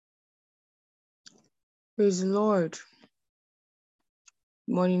Praise the Lord.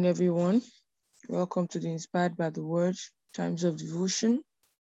 Good morning, everyone. Welcome to the Inspired by the Word Times of Devotion. I'm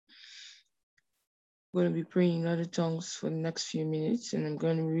going to be praying in other tongues for the next few minutes, and I'm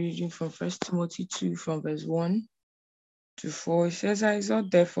going to be reading from 1 Timothy 2 from verse 1 to 4. It says, I exhort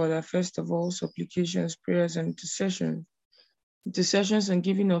therefore that first of all supplications, prayers, and intercessions and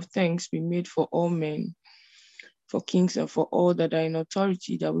giving of thanks be made for all men, for kings and for all that are in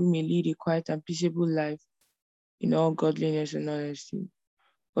authority, that we may lead a quiet and peaceable life in all godliness and honesty.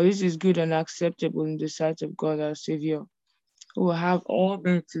 For this is good and acceptable in the sight of God our Savior, who will have all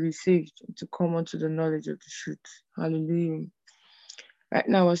men to be saved and to come unto the knowledge of the truth. Hallelujah. Right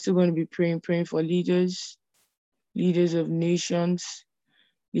now, we're still going to be praying for leaders of nations,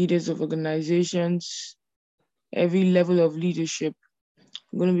 leaders of organizations, every level of leadership.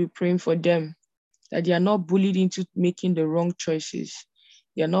 I'm going to be praying for them, that they are not bullied into making the wrong choices.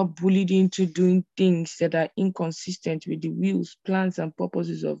 They are not bullied into doing things that are inconsistent with the wills, plans, and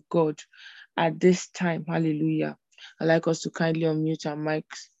purposes of God at this time. Hallelujah. I'd like us to kindly unmute our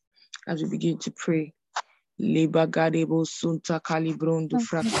mics as we begin to pray. Lebagadebo sunta kalibrondo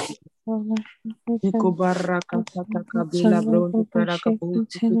fraka. Niko baraka sata kabila brondo peraka bo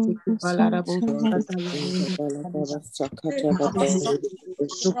tiki balara bo sata yamundo.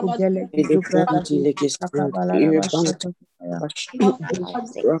 Niko bele do praga sata balara sata ya.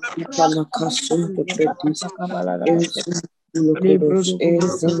 Lebrodo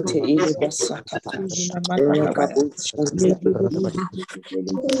Ezinte ile basakata rakabusha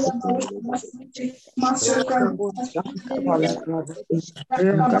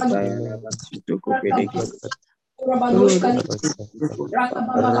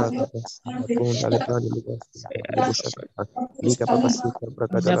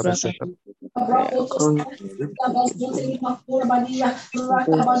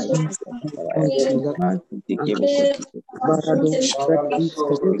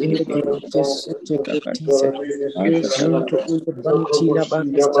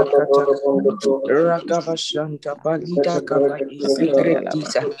Rakavashanta balida kava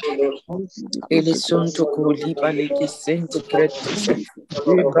isikretisa elisonto koliba lekisente kretisa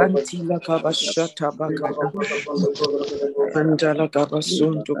ribantila kavashata bakaya Andala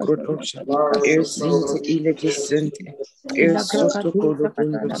Gabasonto Crodosha, Erzinte Ilegisente, Ersoto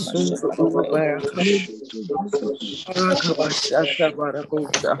Colobundo Sunto Urubaraka, Arakabashata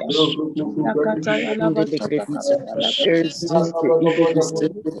Baragosha, Indelegredisa, Erzinte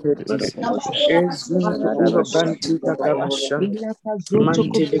Ilegisente Credisa, Erzunto Urabantita Gabashanta,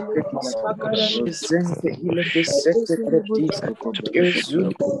 Mantelegredisa, Erzente Ilegisente Credisa,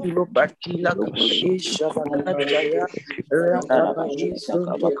 Erzunto Urubatila Isha Bakataya. Rakaba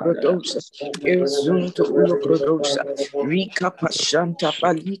Izunto Crodosa, Ezunto Ulo Crodosa, Rika Pashanta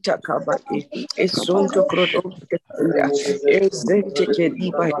Palita Kabae, Ezunto Crodosa, Ezente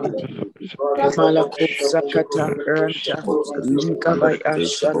Keliba, Malakosa Kata Ranta, Lika by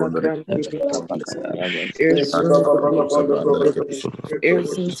Ashala Grande, Ezunto Ulo Crodosa,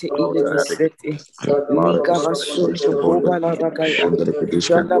 Ezente Ilegisete, Lika Vasunto Kobala Bagaya,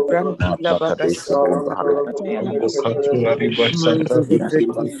 Jala Brandi Labagasa.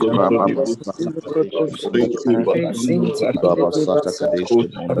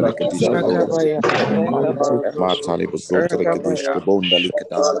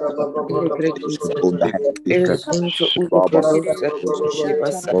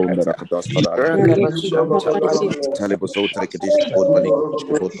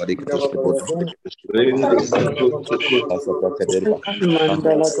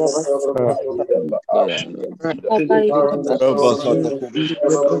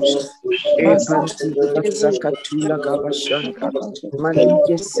 Sakatula Gabashanta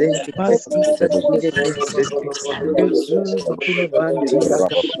Malike Sente Petisa Sente Ezunto Kulabanti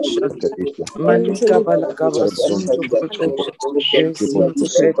Gabashanta Malika Balagabasunto Kutosha Ezinte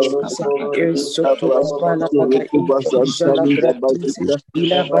Kretisa Ezoto Kubala Baga Jala Gratisa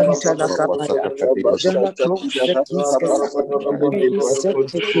Ilabanta la Kabaya Jala Kosa Kiskata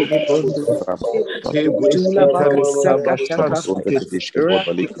Sente Kilibondo Tula Baga Sakata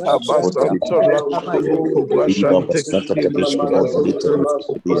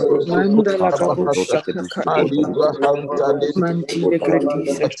Mandala Kabusha Mantile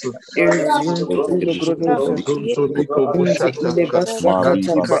Gredisa Erzunto Ulo Grodosa Ile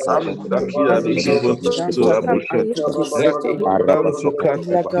Basakata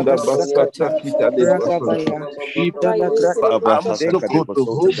Ragabaya Dala Grata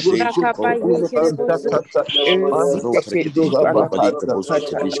Santa Kata, Mantekedo Rabahata,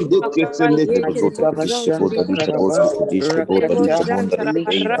 Malika Bashanta Karaba, Rakata,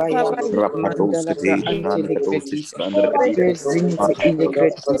 Likabaya, Mandalaka Antelegretis, Rezinti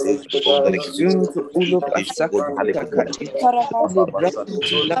Ilegretis, Zuntu Ulupasakata Kati,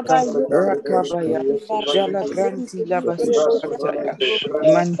 Libranti Laka, Rakabaya, Jala Granti Labasakataya,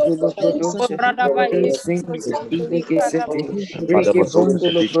 Mandulo Produce, Rezinti Ilegeseti, Reke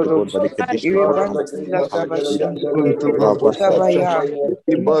Bondolo Produce, Iribanti Lakabashanta, Likabaya,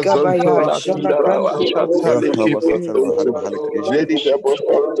 Likabaya, Jala Granti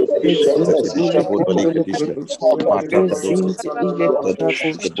Rezinti ile kondolo produce. Rezinti ile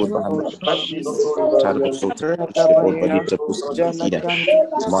parafush. Ragabaya. Jala grandi.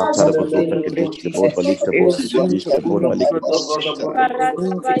 Mandele grantise. Rezinti ile produce.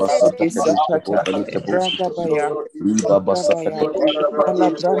 Rezinti ile sakata. Ragabaya. Ragabaya.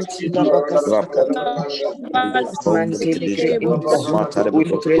 Jala granti la bakasakata. Mantelegre insunto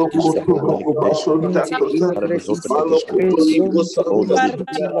uligredisa. Rezinti iligredisa. Rezonto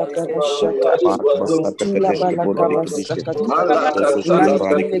uligredisa la kabashata. Tila bala kabasakata.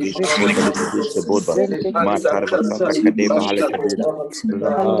 Mantelegredisa. Zente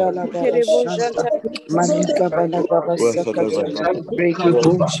Mandala Gabashanta, Malika Balagabasakata, Regi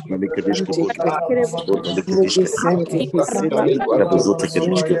Bunch, Antigress, Legi Sente Kisete,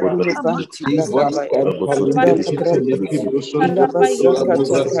 Zunde Ulubanti Lagabaya, Mandala Grandi,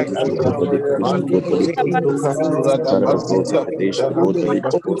 Ilabasakata Kataya, Mandelegre in the Sinti, Holy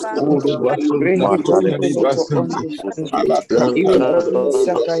Ghost, Regi Bondo Soto on the Shanti, Iribadu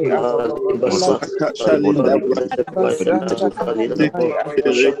Sakaya, Basanta Kataya,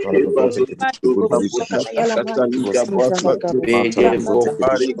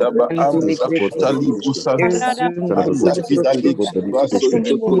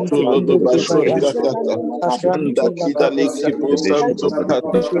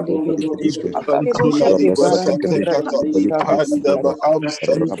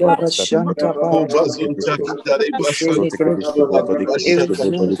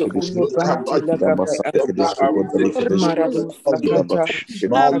 Maradu Sakata,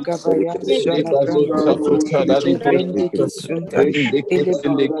 Ragabaya, Shala Granta, Elebrende Kisunta,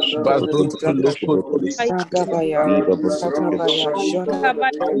 Elebrende Ragabaya, Katabaya, Shala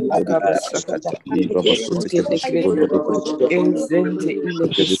Granta Sakata, Integrate, Ezente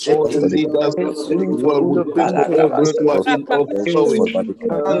Ilegesete, Ezunto Ulopinto Loprodos,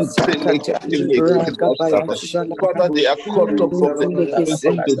 Sakata, Ragabaya, Shala Father, they are caught up from the influence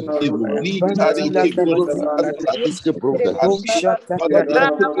of the devil. Father, they are taking decisions that will cause them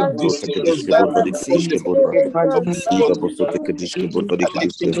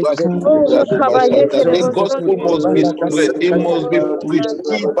the gospel must be spread, it must be preached.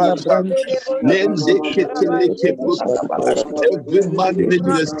 Every man-made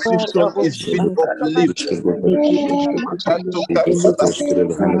restriction is being uplifted. Evil influence is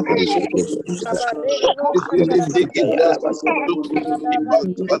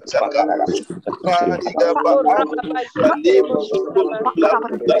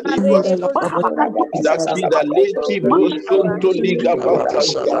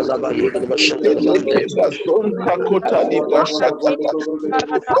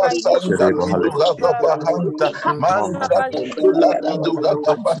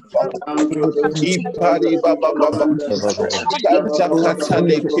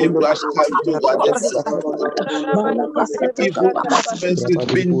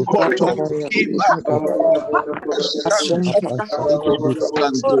being caught up.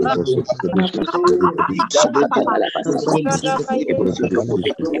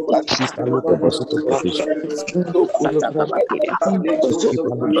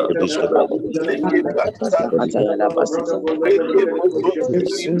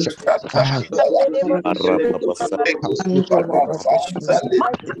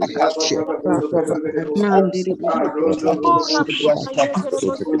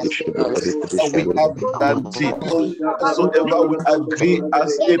 Whatsoever we agree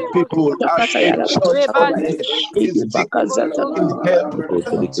as a people, as a church family, is declared in heaven.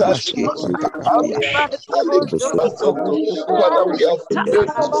 Father, we have prayed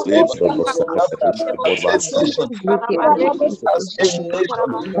as a people, have decision as a nation.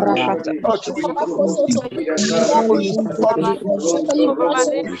 Church, we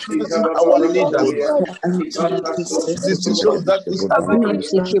our leaders, decisions that is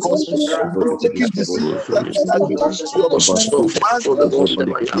against God, taking decisions that is against your beginning services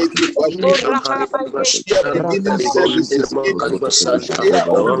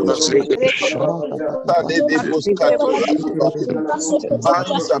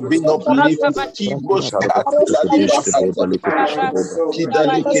in King of Leafy, Kibos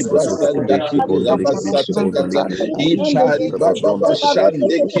Kidalike Basande Kibula Basatakata, Itari Baba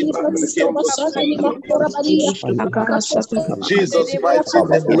Shande Jesus' mighty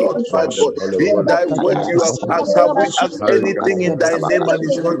name, Lord my God. In thy word you have asked, have we asked anything in thy name and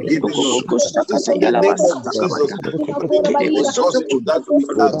it's not given us? This in the name of Jesus. Give us to that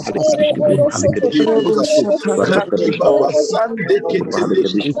we ask.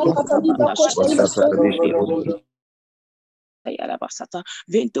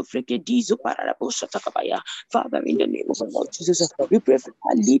 Father, in the name of the Lord Jesus, we pray for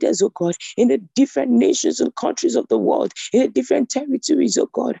our leaders, oh God, in the different nations and countries of the world, in the different territories, oh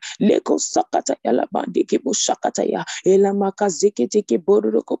God. Leko sakata yalabande kebo shakata ya elamaka zekete ke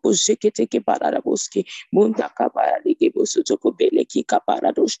bororo kopo zekete ke bararaboski mundaka barali kebo sutoko beleki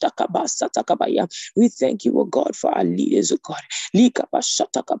kaparadoshta kabasata kabaya. We thank you, oh God, for our leaders, oh God. Lika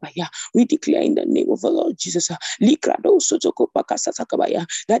bashata kabaya. We declare in the name of the Lord Jesus, that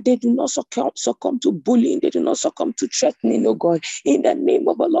they do not succumb to bullying, they do not succumb to threatening, oh God, in the name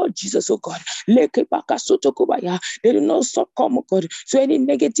of the Lord Jesus, oh God. They do not succumb, oh God, to any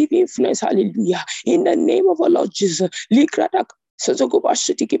negative influence, hallelujah, in the name of the Lord Jesus.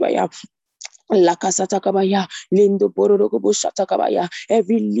 Lakasatakabaya, Lindo Bororogobo Shatakabaya.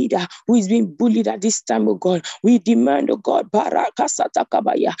 Every leader who is being bullied at this time, oh God, we demand, oh God,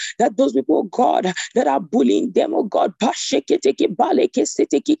 Barakasatakabaya, that those people, oh God, that are bullying them, oh God,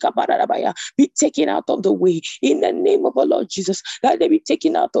 be taken out of the way in the name of the Lord Jesus. That they be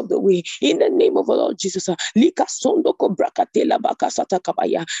taken out of the way in the name of the Lord Jesus.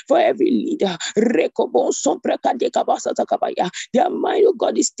 For every leader, their mind, oh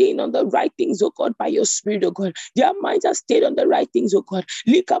God, is staying on the right things, oh God, by your spirit, oh God. Their minds are stayed on the right things, oh God.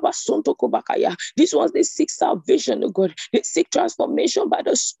 This ones, they seek salvation, oh God. They seek transformation by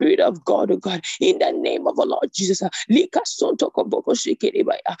the Spirit of God, oh God. In the name of the Lord Jesus.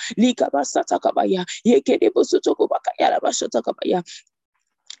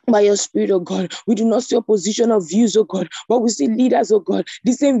 By your spirit, oh God, we do not see opposition of views, oh God, but we see leaders, oh God,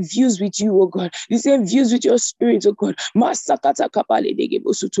 the same views with you, oh God, the same views with your spirit, oh God.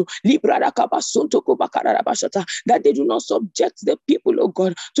 That they do not subject the people, oh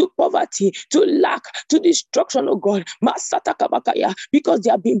God, to poverty, to lack, to destruction, oh God, because they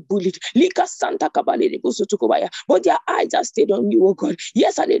are being bullied. But their eyes are stayed on you, oh God.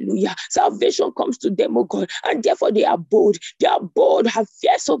 Yes, hallelujah. Salvation comes to them, oh God, and therefore they are bold. They are bold, have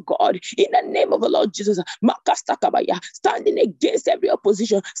fears of God, in the name of the Lord Jesus. Standing against every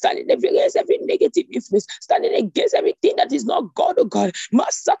opposition, standing against every negative influence, standing against everything that is not God, oh God.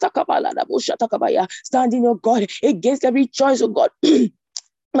 Standing, oh God, against every choice, oh God.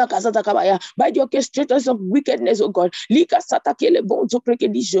 By the orchestrators of wickedness, oh God.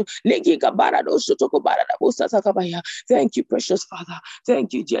 Thank you, precious Father.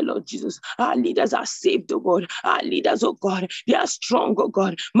 Thank you, dear Lord Jesus. Our leaders are saved, oh God. Our leaders, oh God, they are strong, oh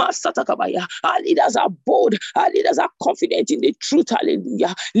God. Our leaders are bold. Our leaders are confident in the truth.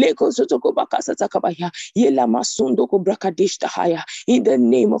 Hallelujah. In the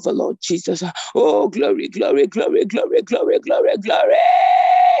name of the Lord Jesus. Oh, glory, glory, glory, glory, glory, glory, glory.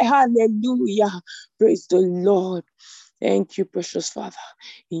 Hallelujah. Praise the Lord. Thank you, precious Father.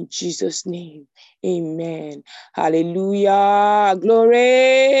 In Jesus' name. Amen. Hallelujah. Glory.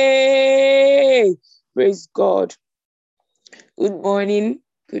 Praise God. Good morning,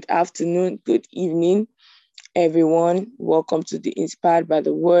 good afternoon, good evening, everyone. Welcome to the Inspired by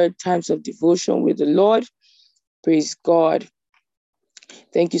the Word Times of Devotion with the Lord. Praise God.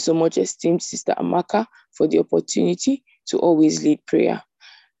 Thank you so much, esteemed Sister Amaka, for the opportunity to always lead prayer.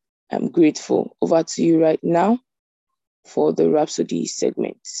 I'm grateful. Over to you right now for the Rhapsody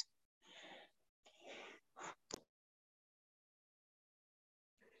segment.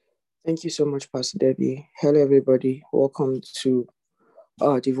 Thank you so much, Pastor Debbie. Hello, everybody. Welcome to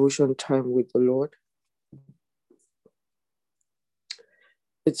our devotion time with the Lord.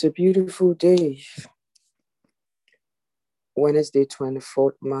 It's a beautiful day. Wednesday,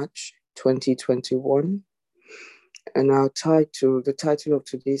 24th March, 2021. And the title of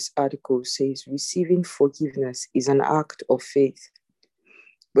today's article says, Receiving forgiveness is an act of faith.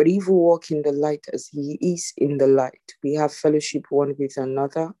 But if we walk in the light as he is in the light, we have fellowship one with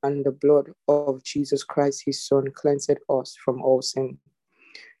another, and the blood of Jesus Christ, his Son, cleansed us from all sin.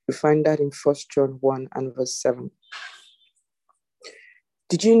 We find that in 1 John 1 and verse 7.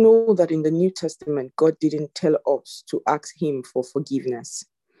 Did you know that in the New Testament, God didn't tell us to ask him for forgiveness?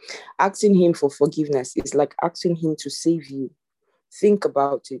 Asking him for forgiveness is like asking him to save you. Think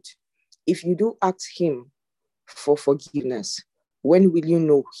about it. If you do ask him for forgiveness, When will you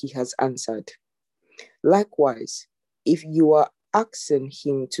know he has answered? Likewise, if you are asking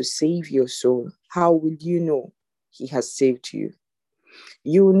him to save your soul, how will you know he has saved you?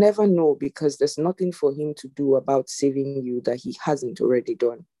 You will never know, because there's nothing for him to do about saving you that he hasn't already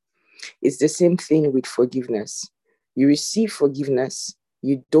done. It's the same thing with forgiveness. You receive forgiveness,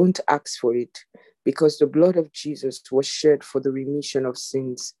 you don't ask for it, because the blood of Jesus was shed for the remission of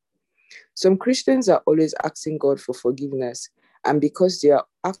sins. Some Christians are always asking God for forgiveness, and because they are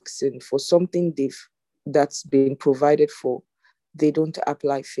asking for something that's been provided for, they don't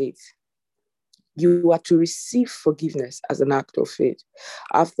apply faith. You are to receive forgiveness as an act of faith.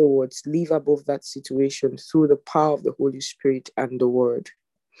 Afterwards, live above that situation through the power of the Holy Spirit and the Word.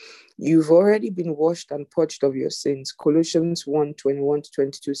 You've already been washed and purged of your sins. Colossians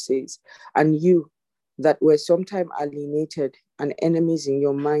 1:21-22 says, and you that were sometime alienated and enemies in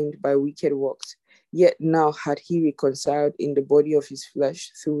your mind by wicked works, yet now had he reconciled in the body of his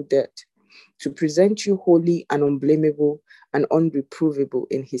flesh through death, to present you holy and unblameable and unreprovable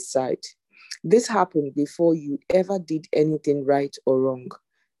in his sight. This happened before you ever did anything right or wrong.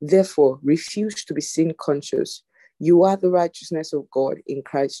 Therefore, refuse to be sin conscious. You are the righteousness of God in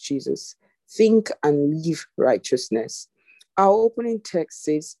Christ Jesus. Think and live righteousness. Our opening text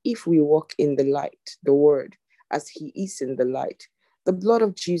says, if we walk in the light, the word, as he is in the light, the blood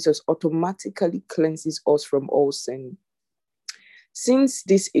of Jesus automatically cleanses us from all sin. Since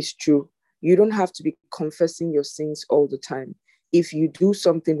this is true, you don't have to be confessing your sins all the time. If you do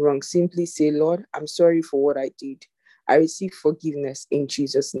something wrong, simply say, Lord, I'm sorry for what I did. I receive forgiveness in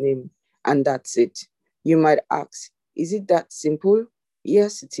Jesus' name. And that's it. You might ask, is it that simple?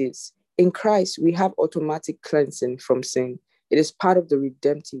 Yes, it is. In Christ, we have automatic cleansing from sin. It is part of the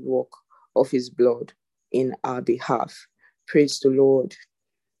redemptive work of his blood in our behalf. Praise the Lord.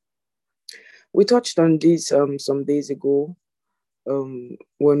 We touched on this some days ago when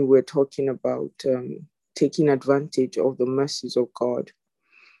we were talking about taking advantage of the mercies of God.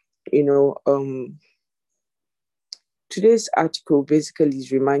 Today's article basically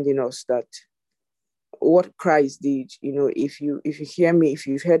is reminding us that what Christ did, if you hear me, if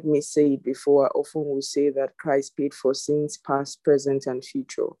you've heard me say it before, I often will say that Christ paid for sins past, present, and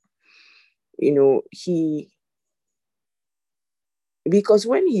future. Because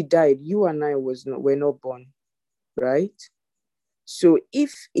when he died, you and I were not born, right? So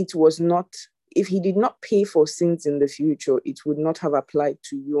if he did not pay for sins in the future, it would not have applied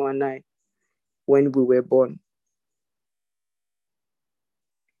to you and I when we were born.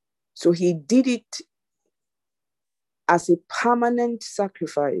 So he did it as a permanent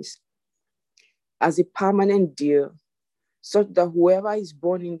sacrifice, as a permanent deal, such that whoever is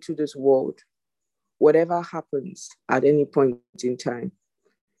born into this world, whatever happens at any point in time,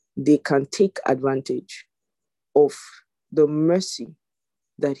 they can take advantage of the mercy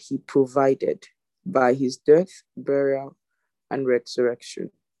that he provided by his death, burial, and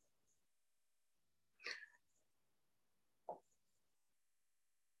resurrection.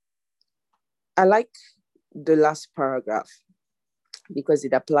 I like the last paragraph because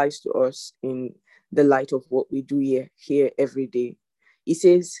it applies to us in the light of what we do here every day. It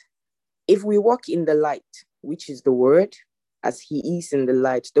says, if we walk in the light, which is the word, as he is in the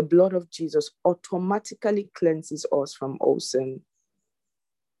light, the blood of Jesus automatically cleanses us from all sin.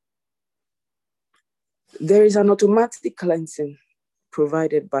 There is an automatic cleansing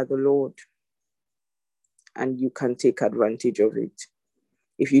provided by the Lord, and you can take advantage of it.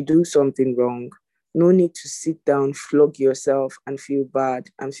 If you do something wrong, no need to sit down, flog yourself, and feel bad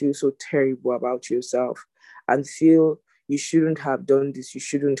and feel so terrible about yourself and feel you shouldn't have done this, you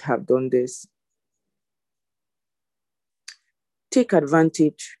shouldn't have done this. Take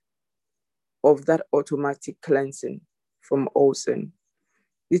advantage of that automatic cleansing from all sin.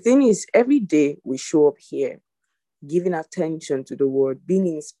 The thing is, every day we show up here, giving attention to the word, being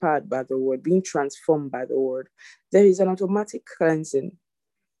inspired by the word, being transformed by the word, there is an automatic cleansing.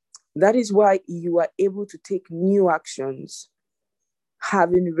 That is why you are able to take new actions,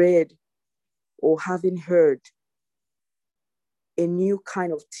 having read or having heard a new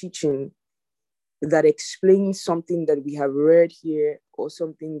kind of teaching that explains something that we have read here or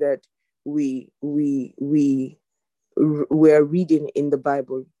something that we are reading in the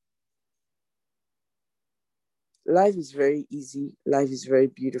Bible. Life is very easy. Life is very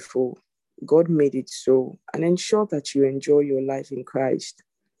beautiful. God made it so. And ensure that you enjoy your life in Christ.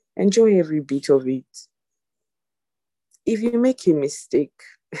 Enjoy every bit of it. If you make a mistake,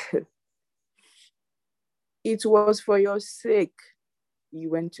 it was for your sake you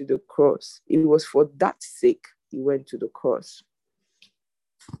went to the cross. It was for that sake you went to the cross.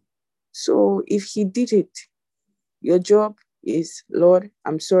 So if he did it, your job is, Lord,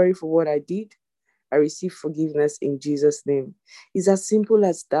 I'm sorry for what I did. I receive forgiveness in Jesus' name. It's as simple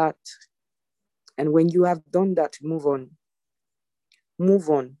as that. And when you have done that, move on. Move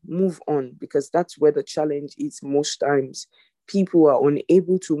on, because that's where the challenge is most times. People are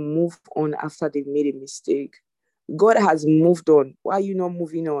unable to move on after they've made a mistake. God has moved on. Why are you not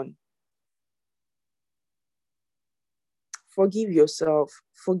moving on? Forgive yourself,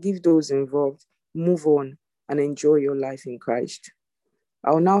 forgive those involved, move on, and enjoy your life in Christ.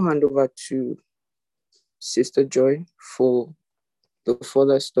 I'll now hand over to Sister Joy for the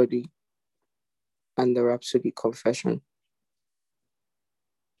further study and the Rhapsody confession.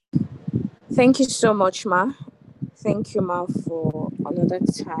 Thank you so much, Ma. Thank you, Ma, for another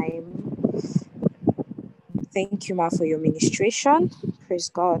time. Thank you, Ma, for your ministration. Praise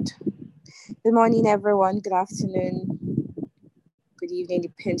God. Good morning, everyone. Good afternoon. Good evening,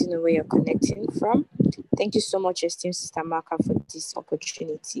 depending on where you're connecting from. Thank you so much, esteemed Sister Maka, for this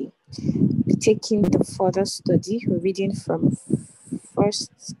opportunity. We're taking the further study. We're reading from 1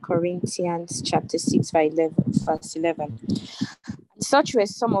 Corinthians chapter 6, verse 11. Such were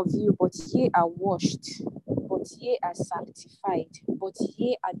some of you, but ye are washed, but ye are sanctified, but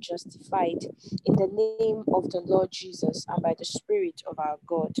ye are justified in the name of the Lord Jesus and by the Spirit of our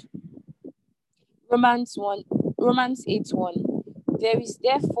God. Romans 8:1. There is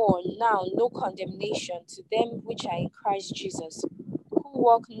therefore now no condemnation to them which are in Christ Jesus, who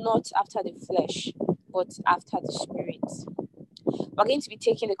walk not after the flesh, but after the Spirit. We're going to be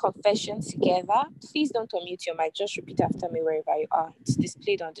taking the confession together. Please don't unmute your mic. Just repeat after me wherever you are. It's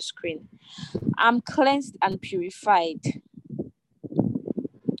displayed on the screen. I'm cleansed and purified.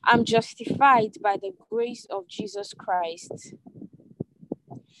 I'm justified by the grace of Jesus Christ,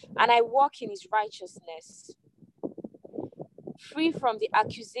 and I walk in his righteousness, free from the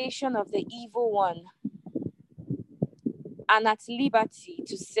accusation of the evil one, and at liberty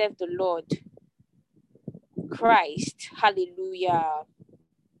to serve the Lord Christ. Hallelujah.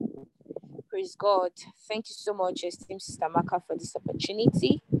 Praise God. Thank you so much, esteemed Sister Maka, for this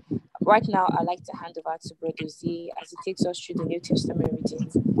opportunity. Right now, I'd like to hand over to Brother Z as he takes us through the New Testament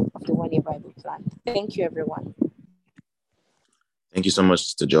readings of the 1 Year Bible Plan. Thank you, everyone. Thank you so much,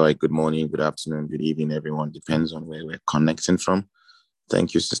 Sister Joy. Good morning, good afternoon, good evening, everyone. Depends on where we're connecting from.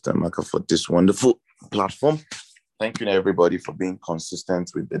 Thank you, Sister Maka, for this wonderful platform. Thank you, everybody, for being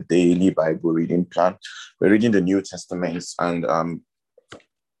consistent with the daily Bible reading plan. We're reading the New Testament, and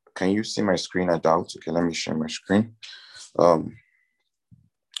can you see my screen? I doubt. Okay, let me share my screen. So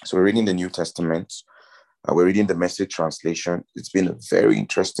we're reading the New Testament. We're reading the Message translation. It's been a very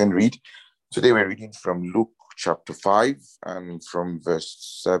interesting read. Today we're reading from Luke chapter 5 and from verse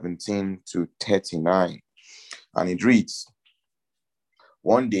 17 to 39. And it reads,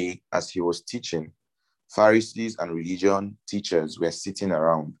 one day as he was teaching, Pharisees and religion teachers were sitting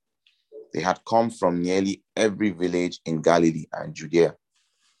around. They had come from nearly every village in Galilee and Judea,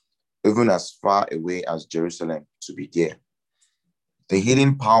 even as far away as Jerusalem, to be there. The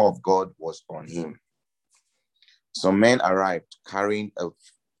healing power of God was on him. Some men arrived carrying a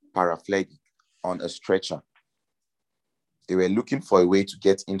paraplegic on a stretcher. They were looking for a way to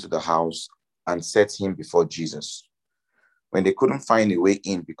get into the house and set him before Jesus. When they couldn't find a way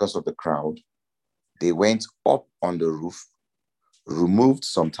in because of the crowd, they went up on the roof, removed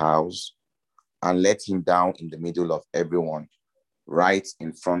some tiles, and let him down in the middle of everyone, right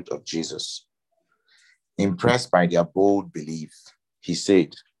in front of Jesus. Impressed by their bold belief, he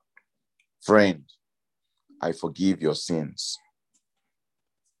said, "Friend, I forgive your sins."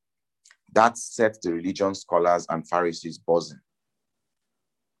 That set the religion scholars and Pharisees buzzing.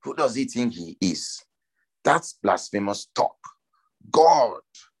 Who does he think he is? That's blasphemous talk. God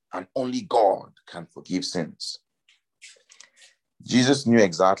and only God can forgive sins. Jesus knew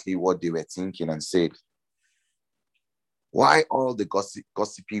exactly what they were thinking and said, why all the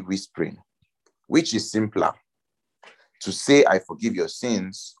gossipy whispering? Which is simpler, to say I forgive your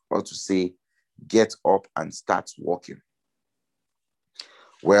sins, or to say get up and start walking?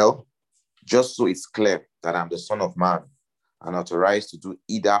 Well, just so it's clear that I'm the Son of Man and authorized to do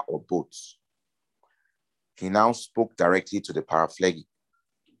either or both. He now spoke directly to the paraplegic.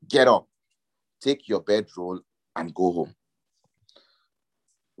 Get up, take your bedroll, and go home.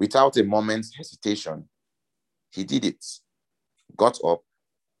 Without a moment's hesitation, he did it, got up,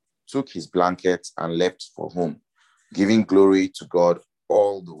 took his blanket, and left for home, giving glory to God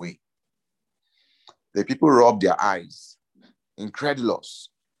all the way. The people rubbed their eyes, incredulous,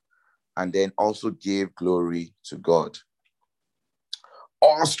 and then also gave glory to God.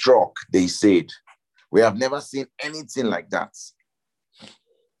 Awestruck, they said, we have never seen anything like that.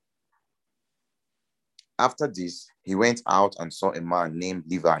 After this, he went out and saw a man named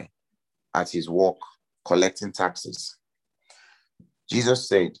Levi at his work collecting taxes. Jesus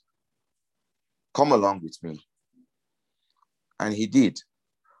said, "Come along with me." And he did,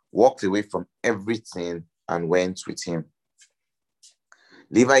 walked away from everything and went with him.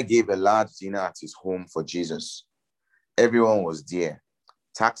 Levi gave a large dinner at his home for Jesus. Everyone was there,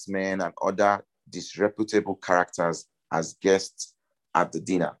 taxmen and other disreputable characters as guests at the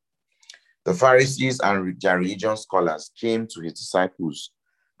dinner. The Pharisees and their religion scholars came to his disciples,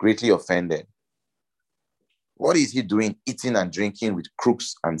 greatly offended. "What is he doing, eating and drinking with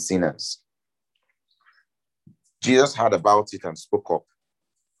crooks and sinners?" Jesus heard about it and spoke up.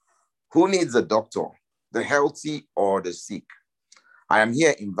 "Who needs a doctor, the healthy or the sick? I am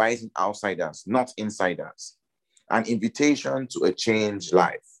here inviting outsiders, not insiders. An invitation to a changed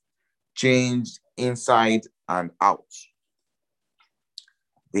life, changed inside and out."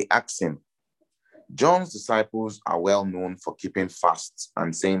 They asked him, "John's disciples are well known for keeping fasts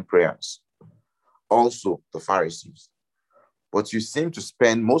and saying prayers. Also the Pharisees. But you seem to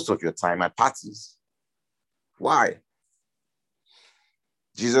spend most of your time at parties. Why?"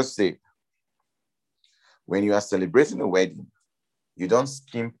 Jesus said, "When you are celebrating a wedding, you don't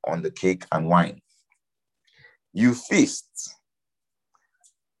skimp on the cake and wine. You feast.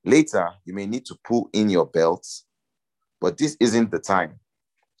 Later, you may need to pull in your belts, but this isn't the time.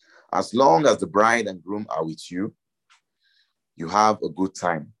 As long as the bride and groom are with you, you have a good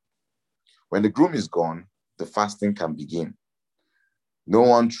time. When the groom is gone, the fasting can begin. No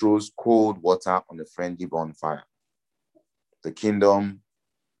one throws cold water on a friendly bonfire. This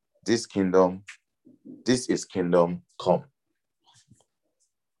is kingdom come.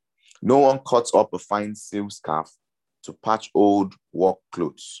 No one cuts up a fine silk scarf to patch old work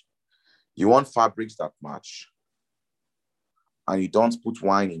clothes. You want fabrics that match. And you don't put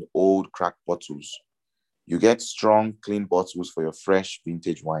wine in old cracked bottles. You get strong, clean bottles for your fresh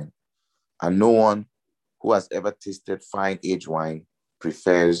vintage wine. And no one who has ever tasted fine aged wine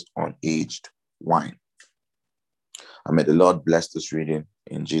prefers unaged wine." And may the Lord bless this reading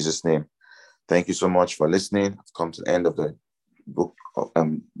in Jesus' name. Thank you so much for listening. I've come to the end of the book of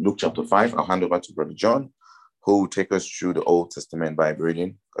Luke chapter 5. I'll hand over to Brother John, who will take us through the Old Testament Bible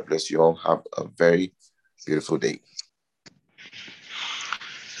reading. God bless you all. Have a very beautiful day.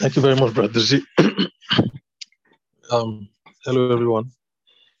 Thank you very much, Brother Z. Hello, everyone.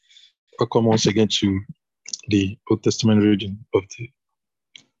 Welcome once again to the Old Testament reading of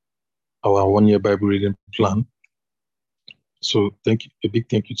our one-year Bible reading plan. So a big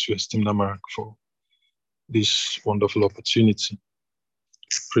thank you to esteemed Amarak for this wonderful opportunity.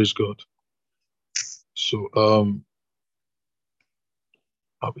 Praise God. So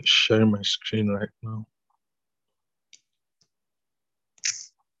I'll be sharing my screen right now.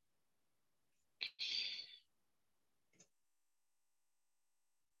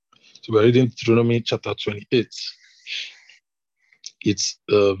 So we're reading Deuteronomy chapter 28. It's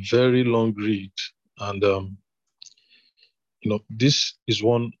a very long read, and this is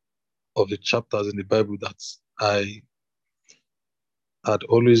one of the chapters in the Bible that I had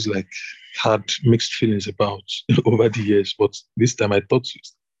always had mixed feelings about over the years, but this time I thought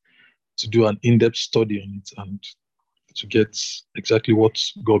to do an in-depth study on it and to get exactly what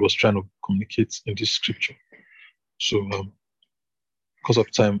God was trying to communicate in this scripture. So because of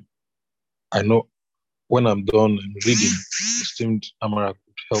time, I know when I'm done reading, esteemed Amara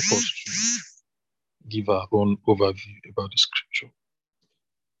could help us to give our own overview about the scripture.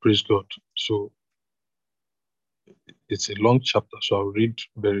 Praise God. So it's a long chapter, so I'll read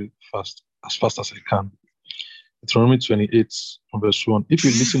very fast, as fast as I can. Deuteronomy 28, verse 1. If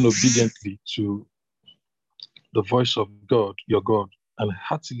you listen obediently to the voice of God, your God, and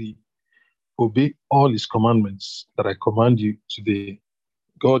heartily obey all his commandments that I command you today,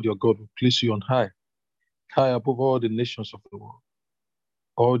 God, your God, will place you on high above all the nations of the world.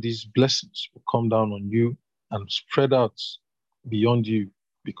 All these blessings will come down on you and spread out beyond you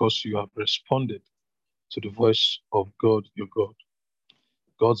because you have responded to the voice of God, your God.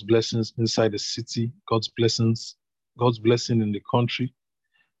 God's blessings inside the city, God's blessing in the country,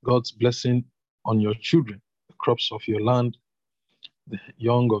 God's blessing on your children, the crops of your land, the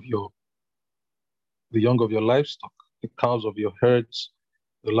young of your livestock, the cows of your herds,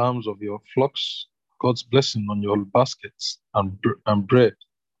 the lambs of your flocks, God's blessing on your baskets and bread.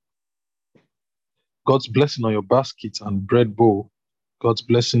 God's blessing on your basket and bread bowl. God's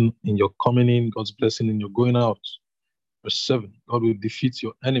blessing in your coming in, God's blessing in your going out. Verse 7, God will defeat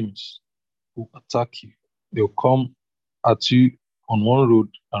your enemies who attack you. They'll come at you on one road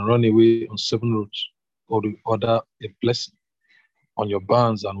and run away on 7 roads. God will order a blessing on your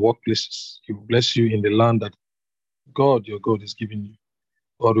barns and workplaces. He will bless you in the land that God, your God, is giving you.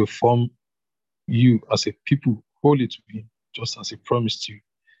 God will form you as a people holy to Him, just as He promised you.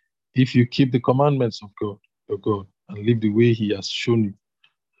 If you keep the commandments of God, your God, and live the way He has shown you,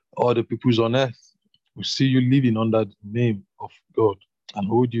 all the peoples on earth will see you living under the name of God and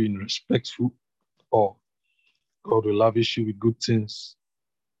hold you in respectful awe. God will lavish you with good things.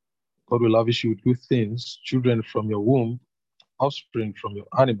 God will lavish you with good things, children from your womb, offspring from your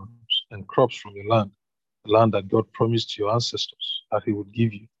animals, and crops from your land, the land that God promised your ancestors that He would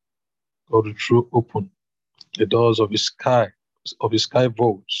give you. God will throw open the doors of His sky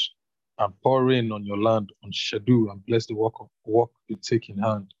vaults, and pour rain on your land on schedule and bless the work you take in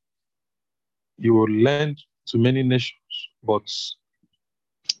hand. You will lend to many nations, but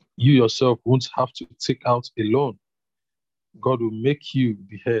you yourself won't have to take out a loan. God will make you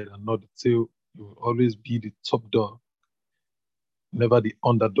the head and not the tail. You will always be the top dog, never the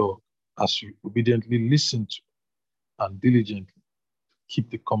underdog, as you obediently listen to and diligently keep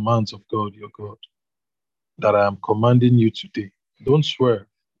the commands of God, your God, that I am commanding you today. Don't swear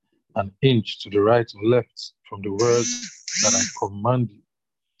an inch to the right or left from the words that I command you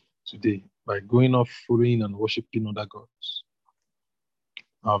today by going off following and worshiping other gods.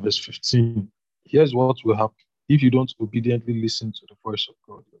 Now, verse 15. Here's what will happen if you don't obediently listen to the voice of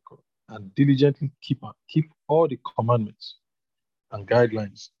God, your God, and diligently keep all the commandments and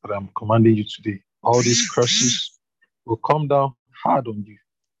guidelines that I'm commanding you today. All these curses will come down hard on you.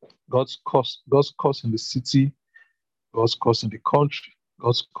 God's curse in the city, God's curse in the country,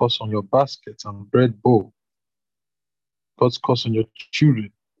 God's curse on your basket and bread bowl, God's curse on your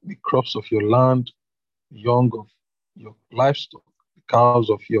children, the crops of your land, the young of your livestock, the cows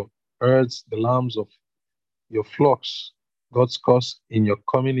of your herds, the lambs of your flocks, God's curse in your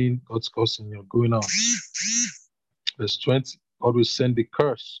coming in, God's curse in your going out. Verse 20, God will send the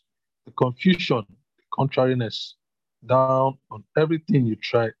curse, the confusion, the contrariness down on everything you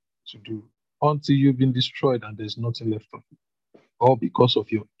try to do until you've been destroyed and there's nothing left of you, all because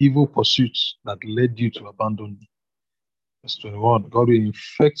of your evil pursuits that led you to abandon me. Verse 21, God will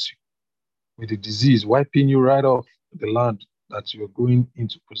infect you with a disease, wiping you right off the land that you're going in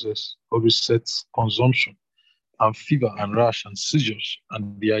to possess. God will set consumption and fever and rash and seizures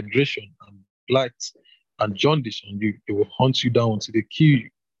and dehydration and blight and jaundice on you. They will hunt you down until they kill you.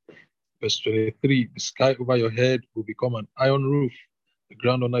 Verse 23, the sky over your head will become an iron roof, the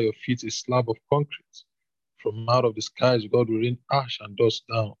ground under your feet a slab of concrete. From out of the skies, God will rain ash and dust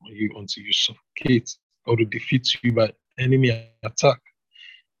down on you until you suffocate. God will defeat you by enemy attack.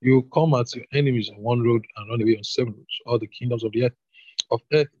 You will come at your enemies on one road and run away on seven roads. All the kingdoms of the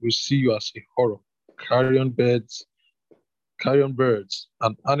earth will see you as a horror. Carrion birds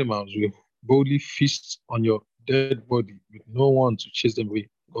and animals will boldly feast on your dead body with no one to chase them away.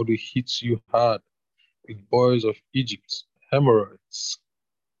 God will hit you hard with boils of Egypt, hemorrhoids,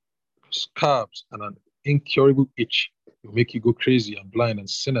 scabs, and an incurable itch. It will make you go crazy and blind and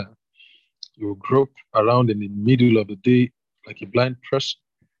senile. You will grope around in the middle of the day like a blind person,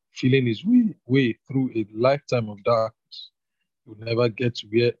 feeling his way through a lifetime of darkness. You will never get to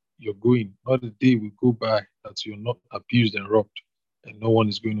where you're going. Not a day will go by that you're not abused and robbed, and no one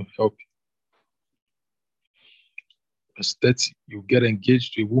is going to help you. Verse 30, you get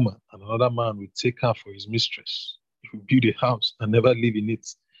engaged to a woman, and another man will take her for his mistress. You will build a house and never live in it.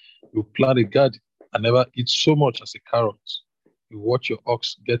 You will plant a garden and never eat so much as a carrot. You watch your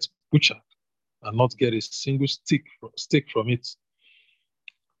ox get butchered and not get a single stick from it.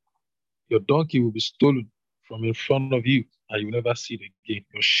 Your donkey will be stolen from in front of you, and you will never see it again.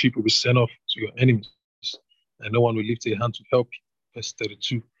 Your sheep will be sent off to your enemies, and no one will lift a hand to help you. Verse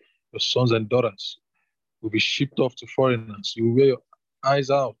 32, your sons and daughters will be shipped off to foreigners. You will wear your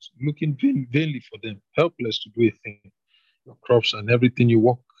eyes out, looking vainly for them, helpless to do a thing. Your crops and everything you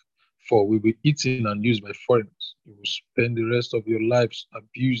work for will be eaten and used by foreigners. You will spend the rest of your lives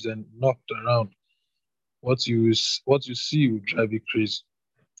abused and knocked around. What you see will drive you crazy.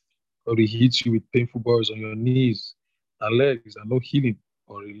 God will hit you with painful boils on your knees and legs, and no healing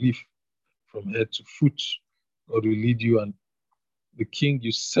or relief from head to foot. God will lead you and the king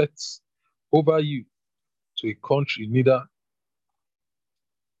you set over you to a country neither.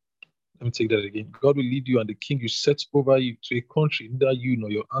 Let me take that again. God will lead you and the king you set over you to a country neither you nor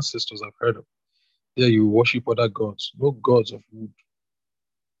your ancestors have heard of. There you will worship other gods, no gods of wood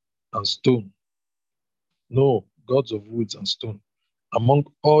and stone. No gods of wood and stone. Among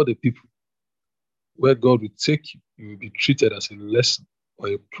all the people where God will take you, you will be treated as a lesson or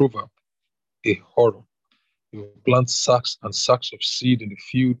a proverb, a horror. You will plant sacks and sacks of seed in the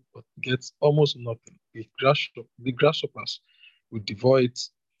field, but get almost nothing. The grasshoppers will devour it.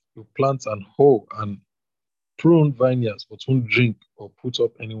 You plant and hoe and prune vineyards, but won't drink or put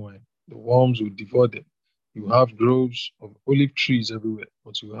up any wine. The worms will devour them. You have groves of olive trees everywhere,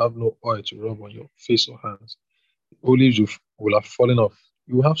 but you have no oil to rub on your face or hands. The olives will have fallen off.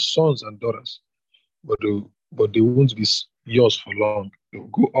 You will have sons and daughters, but they won't be yours for long. They will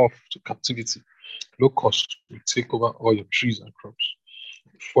go off to captivity. Locusts will take over all your trees and crops.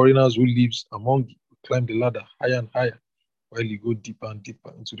 Foreigners who lives among you will climb the ladder higher and higher, while you go deeper and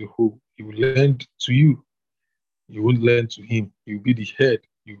deeper into the hole. He will lend to you. You won't lend to him. You will be the head.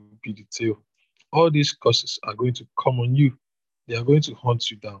 You will be the tail. All these curses are going to come on you. They are going to hunt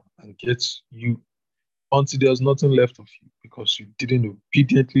you down and get you until there's nothing left of you, because you didn't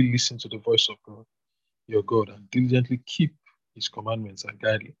obediently listen to the voice of God, your God, and diligently keep his commandments and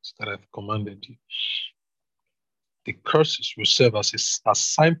guidelines that I've commanded you. The curses will serve as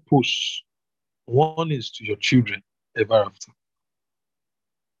signposts, warnings to your children ever after.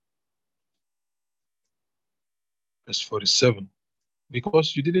 Verse 47.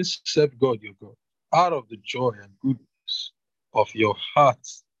 Because you didn't serve God, your God, out of the joy and goodness of your heart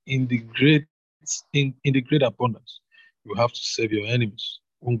in the great abundance, you have to serve your enemies,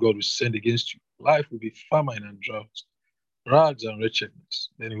 whom God will send against you. Life will be famine and drought, rags and wretchedness.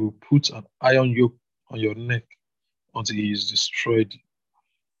 Then he will put an iron yoke on your neck until he is destroyed.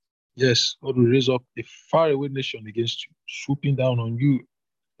 Yes, God will raise up a faraway nation against you, swooping down on you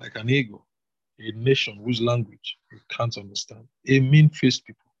like an eagle, a nation whose language you can't understand. A mean-faced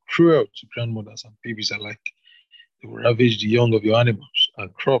people, cruel to grandmothers and babies alike. They will ravage the young of your animals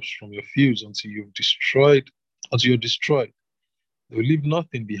and crops from your fields until you're destroyed. They will leave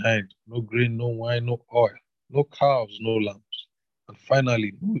nothing behind, no grain, no wine, no oil, no cows, no lambs. And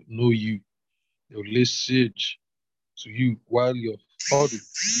finally, no you. They will lay siege to you while you're huddled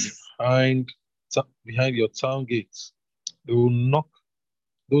behind your town gates. They will knock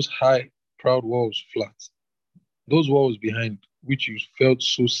those high, proud walls flat. Those walls behind which you felt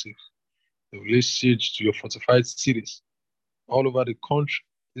so safe. They will lay siege to your fortified cities all over the country,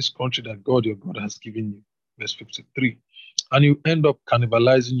 this country that God your God has given you. Verse 53. And you end up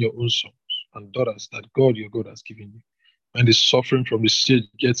cannibalizing your own sons and daughters that God your God has given you. When the suffering from the siege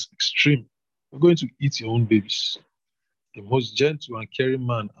gets extreme, you're going to eat your own babies. The most gentle and caring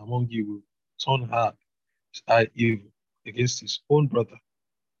man among you will turn hard, his eye evil, against his own brother,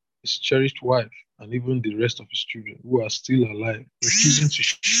 his cherished wife, and even the rest of his children who are still alive, refusing to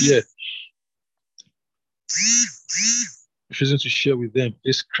share with them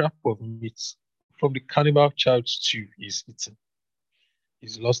a scrap of meat from the cannibal child's stew he is eating.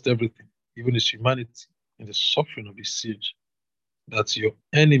 He's lost everything, even his humanity, in the suffering of his siege that your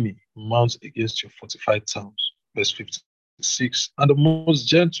enemy mounts against your fortified towns. Verse 56. And the most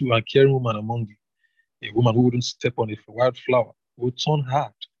gentle and caring woman among you, a woman who wouldn't step on a wildflower, will turn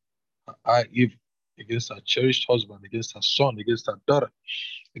hard, her eye evil, against her cherished husband, against her son, against her daughter,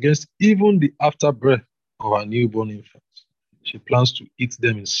 against even the afterbirth of her newborn infant. She plans to eat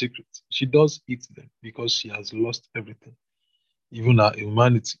them in secret. She does eat them because she has lost everything, even her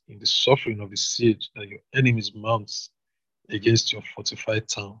humanity, in the suffering of the siege that your enemies mount against your fortified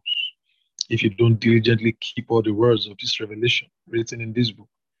towns. If you don't diligently keep all the words of this revelation written in this book,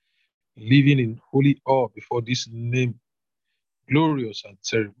 living in holy awe before this name, glorious and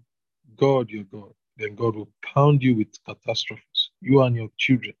terrible, God your God, then God will pound you with catastrophes, you and your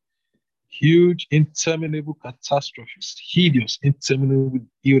children. Huge, interminable catastrophes, hideous, interminable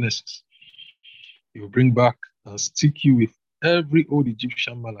illnesses. He will bring back and stick you with every old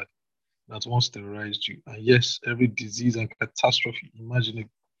Egyptian malady that once terrorized you. And yes, every disease and catastrophe imaginable.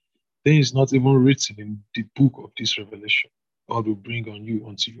 Things not even written in the book of this revelation, God will bring on you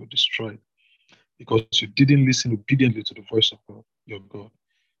until you're destroyed. Because you didn't listen obediently to the voice of God, your God.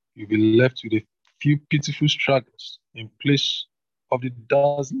 You'll be left with a few pitiful stragglers in place of the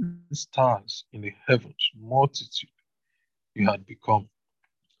dazzling stars in the heavens, multitude you had become.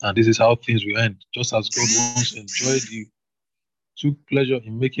 And this is how things will end. Just as God once enjoyed you, took pleasure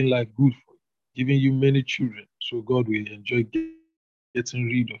in making life good for you, giving you many children, so God will enjoy getting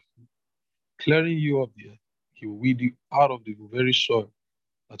rid of you, clearing you of the earth. He will weed you out of the very soil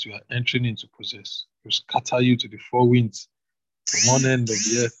that you are entering in to possess. He will scatter you to the four winds, from one end of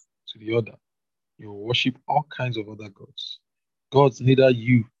the earth to the other. You will worship all kinds of other gods. Gods neither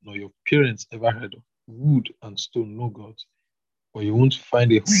you nor your parents ever heard of. Wood and stone, no gods. But you won't find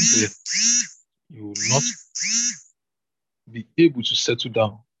a home there. You will not be able to settle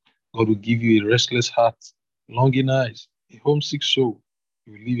down. God will give you a restless heart, longing eyes, a homesick soul.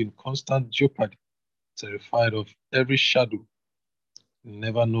 You will live in constant jeopardy, terrified of every shadow,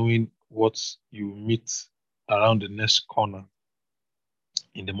 never knowing what you will meet around the next corner.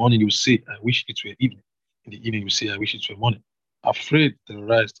 In the morning, you will say, I wish it were evening. In the evening, you will say, I wish it were morning. Afraid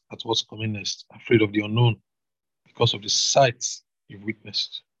terrorized at what's coming next, afraid of the unknown because of the sights you've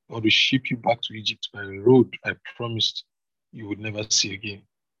witnessed. God will ship you back to Egypt by a road I promised you would never see again.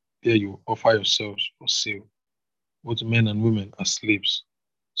 There you offer yourselves for sale, both men and women as slaves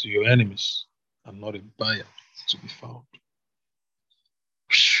to your enemies, and not a buyer to be found.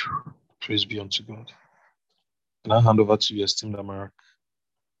 Praise be unto God. And I'll hand over to you, esteemed Amarak.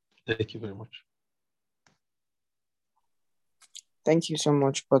 Thank you very much. Thank you so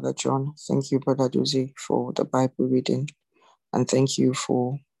much, Brother John. Thank you, Brother Dozie, for the Bible reading. And thank you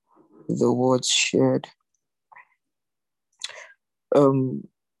for the words shared.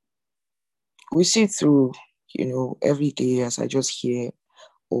 We see through, every day as I just hear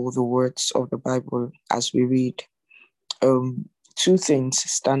all the words of the Bible as we read, two things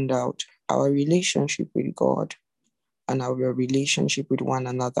stand out: our relationship with God and our relationship with one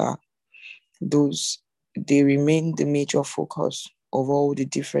another. They remain the major focus of all the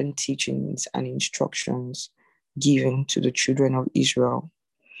different teachings and instructions given to the children of Israel.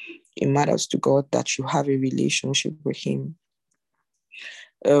 It matters to God that you have a relationship with him.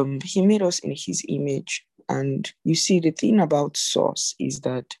 He made us in his image. And you see, the thing about source is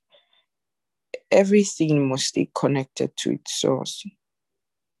that everything must stay connected to its source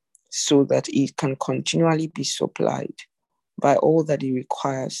so that it can continually be supplied by all that it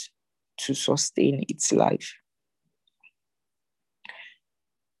requires to sustain its life.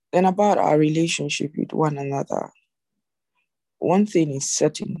 Then about our relationship with one another, one thing is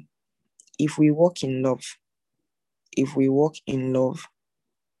certain: if we walk in love,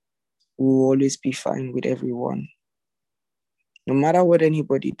 we will always be fine with everyone. No matter what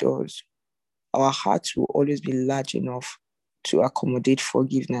anybody does, our hearts will always be large enough to accommodate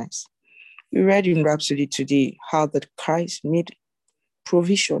forgiveness. We read in Rhapsody today how that Christ made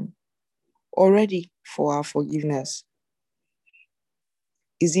provision already for our forgiveness.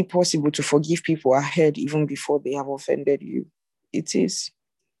 Is it possible to forgive people ahead even before they have offended you? It is.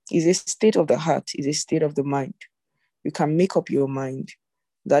 It's a state of the heart, it's a state of the mind. You can make up your mind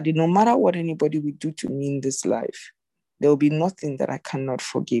that no matter what anybody will do to me in this life, there will be nothing that I cannot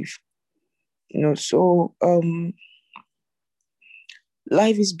forgive. So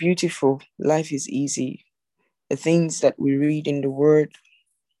life is beautiful. Life is easy. The things that we read in the Word,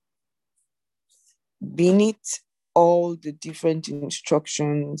 beneath all the different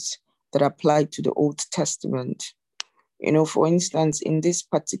instructions that apply to the Old Testament. For instance, in this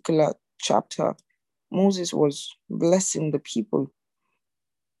particular chapter, Moses was blessing the people.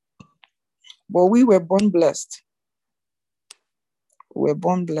 But we were born blessed. We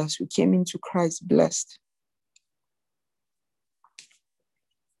came into Christ blessed.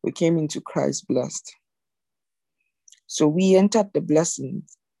 So we entered the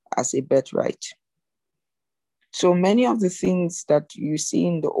blessings as a birthright. So many of the things that you see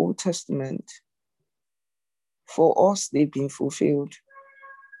in the Old Testament, for us, they've been fulfilled.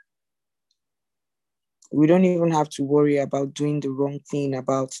 We don't even have to worry about doing the wrong thing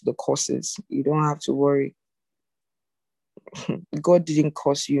about the curses. You don't have to worry. God didn't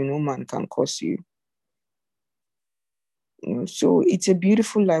curse you. No man can curse you. So it's a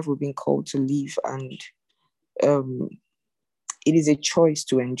beautiful life we've been called to live, and it is a choice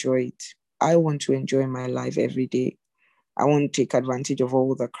to enjoy it. I want to enjoy my life every day. I want to take advantage of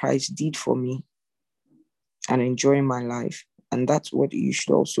all that Christ did for me and enjoy my life. And that's what you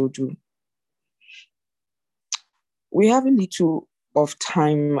should also do. We have a little of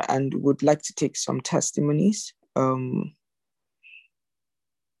time and would like to take some testimonies.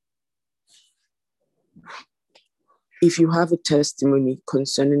 If you have a testimony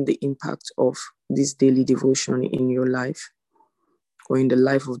concerning the impact of this daily devotion in your life, or in the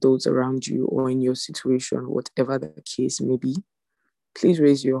life of those around you, or in your situation, whatever the case may be, please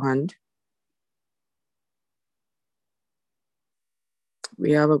raise your hand.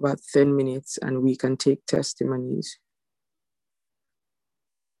 We have about 10 minutes and we can take testimonies.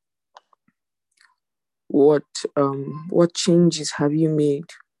 What changes have you made?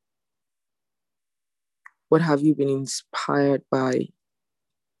 What have you been inspired by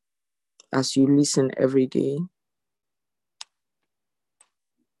as you listen every day?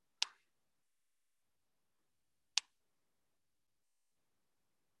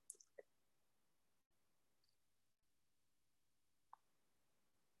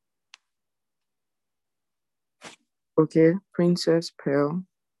 Okay, Princess Pearl,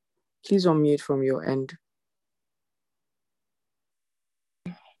 please unmute from your end.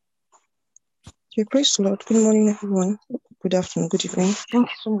 Okay, praise the Lord. Good morning, everyone. Good afternoon, good evening. Thank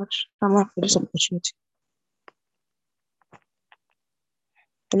you so much, Mama, for this opportunity.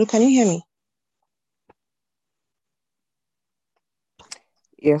 Hello, can you hear me?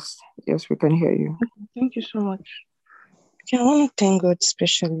 Yes, we can hear you. Thank you so much. Okay, I want to thank God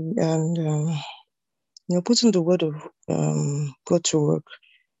especially and putting the word of God to work.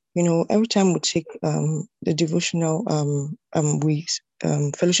 Every time we take the devotional weeks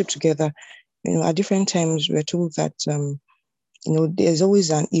fellowship together, at different times we're told that there's always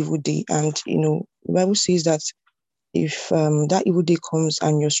an evil day, and the Bible says that if that evil day comes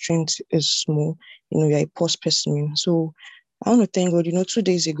and your strength is small, you're a poor specimen. So I want to thank God. 2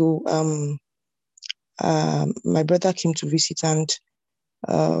 days ago, my brother came to visit, and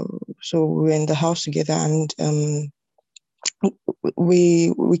so we were in the house together, and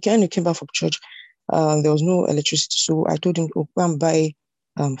we kind of came back from church. There was no electricity, so I told him to go and buy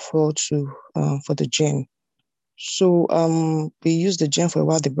fuel for the gen. So we used the gen for a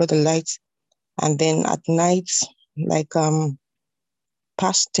while. They brought the lights, and then at night, like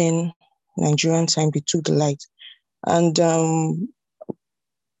past 10 Nigerian time, they took the light. And around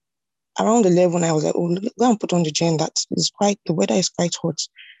 11, I was like, oh, go and put on the gen. The weather is quite hot.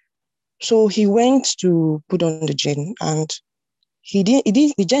 So he went to put on the gen, and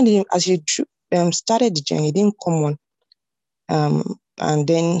the gen didn't, as he started the gen, it didn't come on. And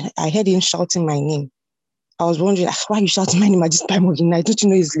then I heard him shouting my name. I was wondering, why are you shouting my name at this time of the night? Don't you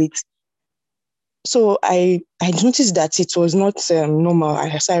know it's late? So I noticed that it was not normal.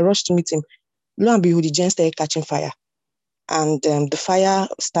 So I rushed to meet him. Lo and behold, the gen started catching fire. And the fire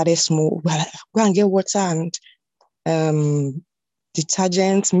started small. Go and get water and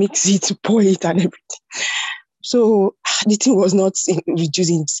detergent, mix it, pour it, and everything. So the thing was not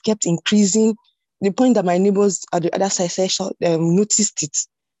reducing; it kept increasing. The point that my neighbors at the other side noticed it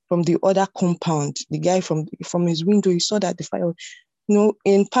from the other compound. The guy from his window, he saw that the fire.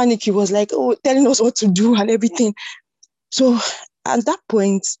 In panic, he was like, "Oh, telling us what to do and everything." So at that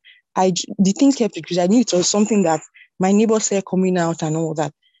point, the thing kept increasing. I knew it was something that my neighbors said coming out and all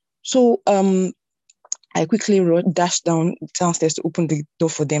that. So I quickly dashed downstairs to open the door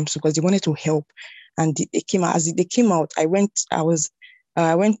for them because they wanted to help, and they came out. As they came out, I went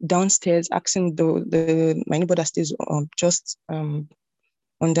downstairs asking my neighbor that stays just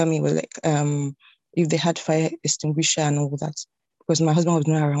under me was like if they had fire extinguisher and all that, because my husband was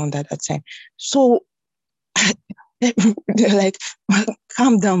not around at that time. So they're like,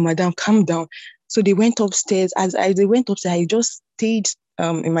 calm down, madam, calm down. So they went upstairs. As they went upstairs, I just stayed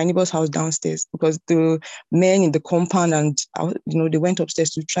in my neighbor's house downstairs because the men in the compound and they went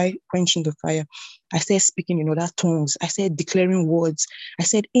upstairs to try quenching the fire. I started speaking in other tongues. I started declaring words. I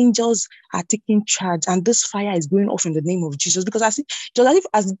said, angels are taking charge, and this fire is going off in the name of Jesus. Because it was as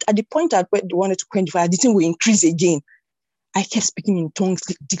if at the point that they wanted to quench the fire, the thing will increase again. I kept speaking in tongues,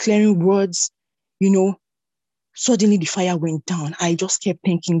 declaring words, Suddenly the fire went down. I just kept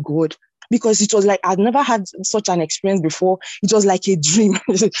thanking God because it was like I'd never had such an experience before. It was like a dream.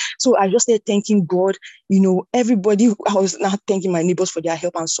 So I just started thanking God. Everybody, I was now thanking my neighbors for their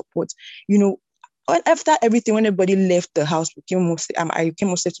help and support. After everything, when everybody left the house, I came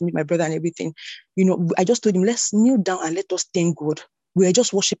upstairs to meet my brother and everything. I just told him, let's kneel down and let us thank God. We were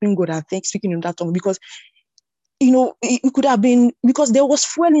just worshiping God and speaking in that tongue because it could have been because there was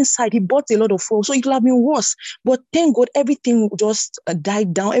fuel inside. He bought a lot of fuel, so it could have been worse. But thank God, everything just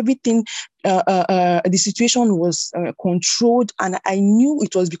died down. Everything, the situation was controlled, and I knew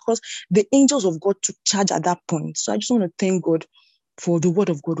it was because the angels of God took charge at that point. So I just want to thank God for the word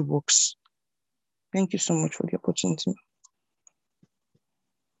of God works. Thank you so much for the opportunity.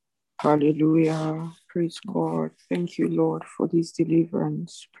 Hallelujah. Praise God. Thank you, Lord, for this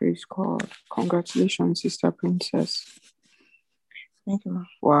deliverance. Praise God. Congratulations, Sister Princess. Thank you, ma'am.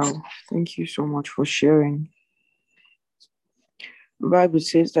 Wow. Thank you so much for sharing. The Bible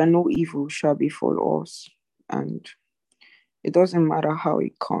says that no evil shall befall us, and it doesn't matter how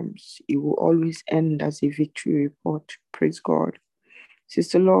it comes, it will always end as a victory report. Praise God.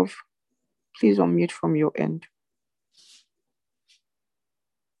 Sister Love, please unmute from your end.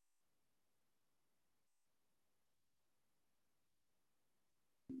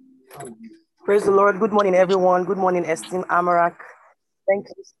 Praise the Lord. Good morning, everyone. Good morning, esteemed Amarak. Thank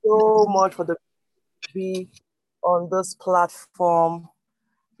you so much for the be on this platform.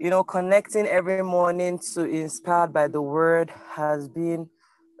 Connecting every morning to Inspired by the Word has been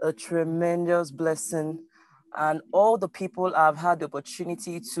a tremendous blessing. And all the people I've had the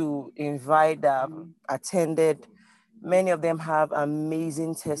opportunity to invite that attended, many of them have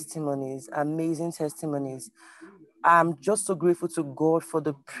amazing testimonies. I'm just so grateful to God for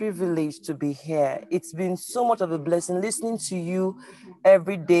the privilege to be here. It's been so much of a blessing listening to you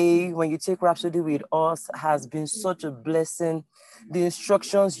every day when you take Rhapsody with us has been such a blessing. The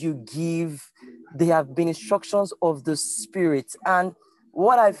instructions you give, they have been instructions of the Spirit. And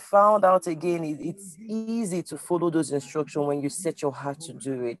what I found out again is it's easy to follow those instructions when you set your heart to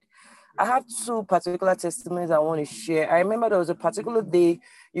do it. I have two particular testimonies I want to share. I remember there was a particular day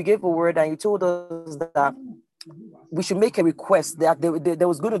you gave a word and you told us that we should make a request, that there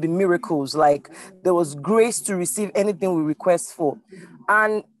was going to be miracles, like there was grace to receive anything we request for.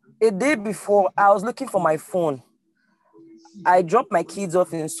 And a day before, I was looking for my phone. I dropped my kids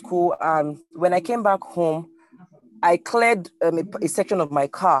off in school, and when I came back home, I cleared a section of my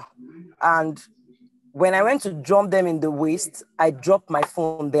car. And when I went to jump them in the waste, I dropped my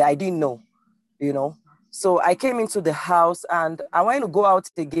phone there. I didn't know, you know. So I came into the house and I wanted to go out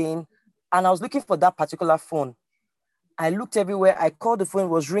again, and I was looking for that particular phone. I looked everywhere. I called, the phone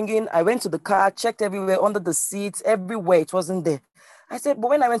was ringing. I went to the car, checked everywhere, under the seats, everywhere. It wasn't there. I said, but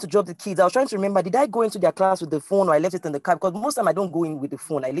when I went to drop the kids, I was trying to remember, did I go into their class with the phone or I left it in the car? Because most of the time I don't go in with the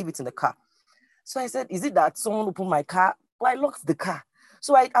phone. I leave it in the car. So I said, is it that someone opened my car? Well, I locked the car.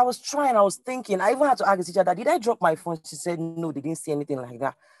 So I was trying, I was thinking, I even had to ask the teacher that, did I drop my phone? She said, no, they didn't see anything like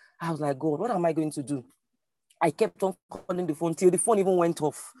that. I was like, God, what am I going to do? I kept on calling the phone till the phone even went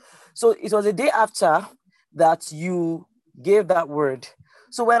off. So it was a day after that you gave that word.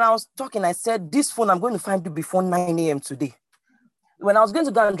 So when I was talking, I said, this phone, I'm going to find you before 9 a.m. today. When I was going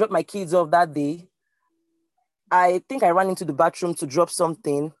to go and drop my kids off that day, I think I ran into the bathroom to drop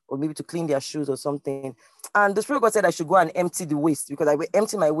something, or maybe to clean their shoes or something. And the Spirit of God said I should go and empty the waste, because I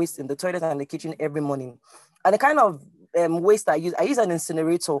empty my waste in the toilet and the kitchen every morning. And the kind of waste I use an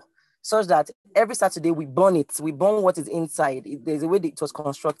incinerator, such that every Saturday we burn it. We burn what is inside. There's a way that it was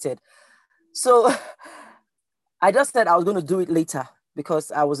constructed. So I just said I was going to do it later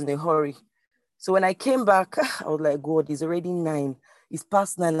because I was in a hurry. So when I came back, I was like, God, it's already 9. It's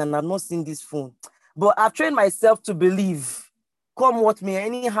past 9 and I've not seen this phone. But I've trained myself to believe. Come what may,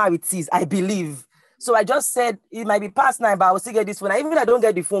 anyhow it is, I believe. So I just said, it might be past 9, but I will still get this phone. Even if I don't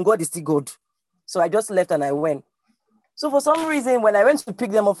get the phone, God is still good. So I just left and I went. So for some reason, when I went to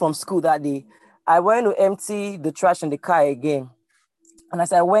pick them up from school that day, I went to empty the trash in the car again. And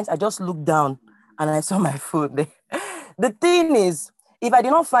as I went, I just looked down and I saw my phone there. The thing is, if I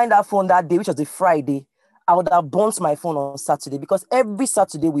did not find that phone that day, which was a Friday, I would have burnt my phone on Saturday, because every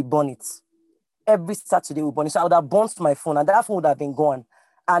Saturday we burn it. Every Saturday we burn it. So I would have burnt my phone and that phone would have been gone.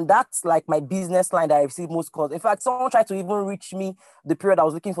 And that's like my business line that I receive most calls. In fact, someone tried to even reach me the period I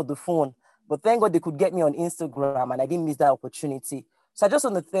was looking for the phone. But thank God they could get me on Instagram and I didn't miss that opportunity. So I just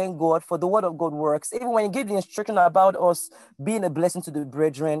want to thank God for the word of God works. Even when you give the instruction about us being a blessing to the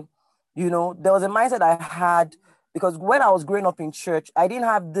brethren, you know, there was a mindset I had, because when I was growing up in church, I didn't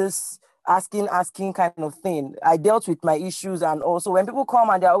have this asking kind of thing. I dealt with my issues, and also when people come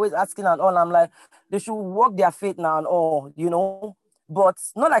and they're always asking and all, I'm like, they should walk their faith now and all, you know. But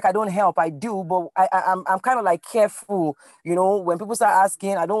not like I don't help, I do, but I'm kind of like careful, you know, when people start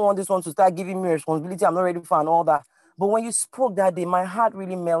asking, I don't want this one to start giving me responsibility I'm not ready for and all that. But when you spoke that day, my heart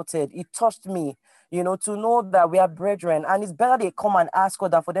really melted. It touched me, you know, to know that we are brethren. And it's better they come and ask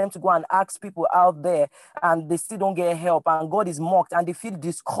God than for them to go and ask people out there and they still don't get help and God is mocked and they feel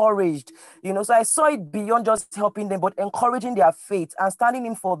discouraged, you know. So I saw it beyond just helping them, but encouraging their faith and standing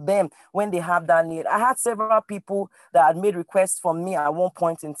in for them when they have that need. I had several people that had made requests from me at one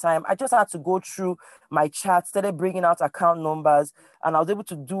point in time. I just had to go through my chat, started bringing out account numbers, and I was able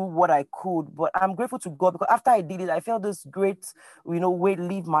to do what I could. But I'm grateful to God, because after I did it, I felt this great, you know, weight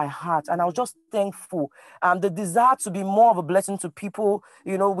leave my heart. And I was just thankful. The desire to be more of a blessing to people,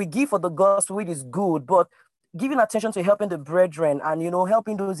 you know, we give for the gospel, which is good, but giving attention to helping the brethren and, you know,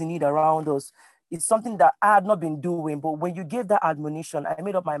 helping those in need around us is something that I had not been doing. But when you gave that admonition, I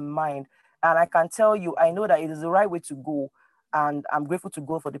made up my mind. And I can tell you, I know that it is the right way to go. And I'm grateful to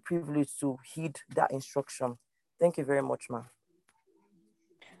God for the privilege to heed that instruction. Thank you very much, ma'am.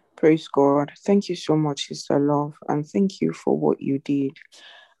 Praise God. Thank you so much, Sister Love, and thank you for what you did.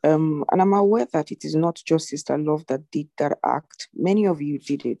 And I'm aware that it is not just Sister Love that did that act. Many of you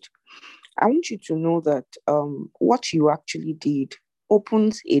did it. I want you to know that what you actually did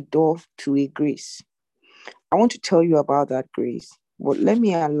opens a door to a grace. I want to tell you about that grace, but let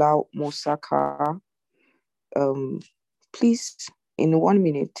me allow Mosaka, please, in 1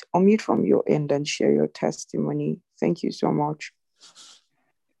 minute, unmute from your end and share your testimony. Thank you so much.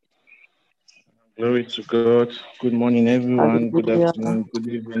 Glory to God. Good morning, everyone. Hallelujah. Good afternoon, good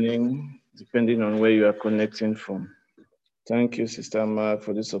evening, depending on where you are connecting from. Thank you, Sister Mark,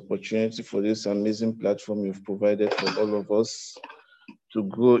 for this opportunity, for this amazing platform you've provided for all of us to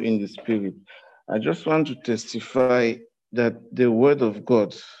grow in the Spirit. I just want to testify that the word of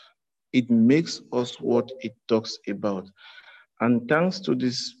God, it makes us what it talks about. And thanks to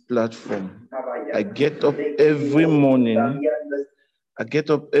this platform, I get up every morning.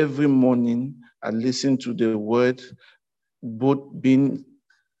 I listen to the word, both being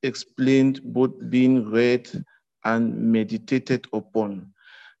explained, both being read and meditated upon.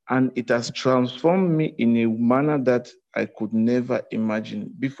 And it has transformed me in a manner that I could never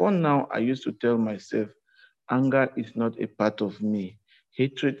imagine. Before now, I used to tell myself, anger is not a part of me.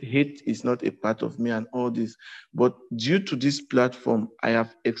 Hate is not a part of me and all this. But due to this platform, I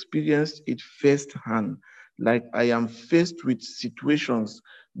have experienced it firsthand. Like I am faced with situations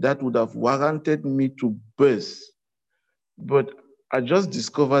that would have warranted me to burst. But I just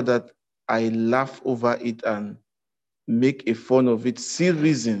discovered that I laugh over it and make a fun of it, see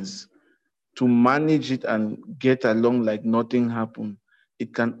reasons to manage it and get along like nothing happened.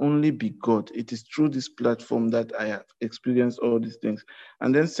 It can only be God. It is through this platform that I have experienced all these things.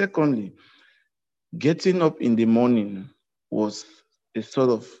 And then secondly, getting up in the morning was a sort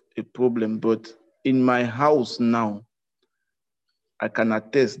of a problem, but in my house now, I can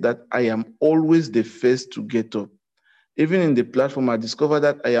attest that I am always the first to get up. Even in the platform, I discovered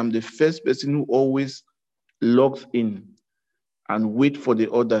that I am the first person who always logs in and wait for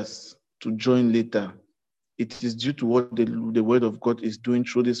the others to join later. It is due to what the word of God is doing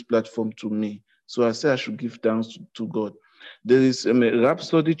through this platform to me. So I say I should give thanks to God. There is a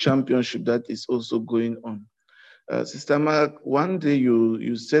Rhapsody Championship that is also going on. Sister Mark, one day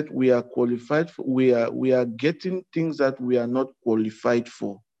you said we are qualified for, we are getting things that we are not qualified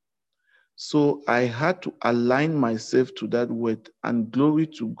for. So I had to align myself to that word, and glory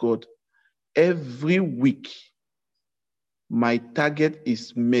to God. Every week, my target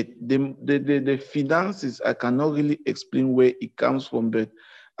is met. The finances, I cannot really explain where it comes from, but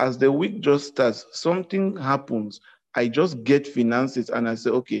as the week just starts, something happens. I just get finances and I say,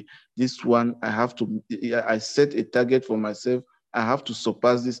 okay, this one I set a target for myself. I have to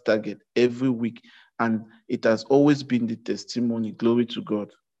surpass this target every week. And it has always been the testimony. Glory to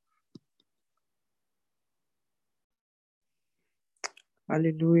God.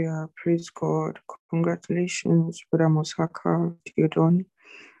 Hallelujah. Praise God. Congratulations, Brother Mosaka. You're done.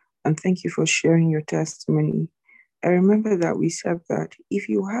 And thank you for sharing your testimony. I remember that we said that if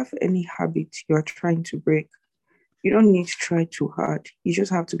you have any habit you are trying to break, you don't need to try too hard. You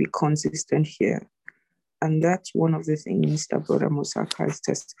just have to be consistent here. And that's one of the things that Brother Mosaka is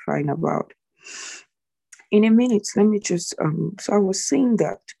testifying about. In a minute, let me just, so I was saying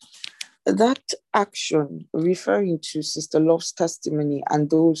that action, referring to Sister Love's testimony and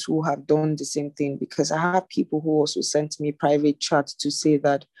those who have done the same thing, because I have people who also sent me private chats to say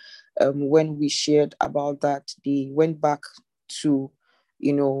that when we shared about that, they went back to,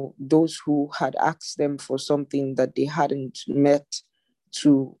 those who had asked them for something that they hadn't met,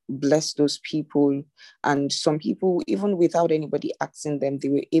 to bless those people. And some people, even without anybody asking them, they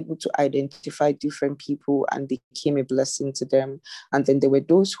were able to identify different people and they became a blessing to them. And then there were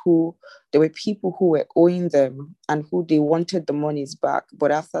people who were owing them and who they wanted the monies back.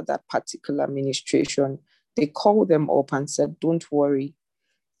 But after that particular administration, they called them up and said, don't worry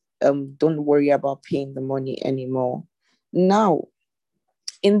about paying the money anymore. Now,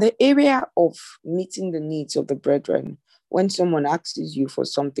 in the area of meeting the needs of the brethren, when someone asks you for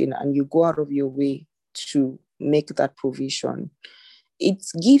something and you go out of your way to make that provision, it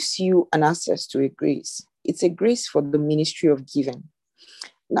gives you an access to a grace. It's a grace for the ministry of giving.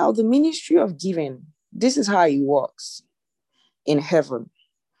 Now, the ministry of giving, this is how it works in heaven.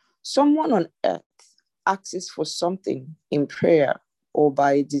 Someone on earth asks for something in prayer or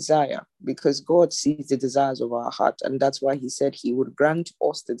by desire, because God sees the desires of our heart, and that's why he said he would grant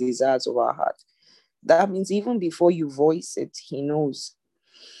us the desires of our heart. That means even before you voice it, he knows.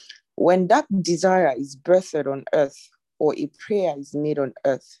 When that desire is birthed on earth or a prayer is made on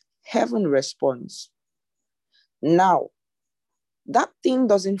earth, heaven responds. Now, that thing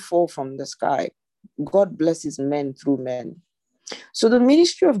doesn't fall from the sky. God blesses men through men. So the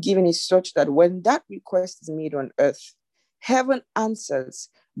ministry of giving is such that when that request is made on earth, heaven answers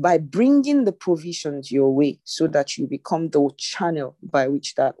by bringing the provisions your way so that you become the channel by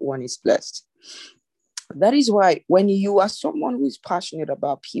which that one is blessed. That is why when you are someone who is passionate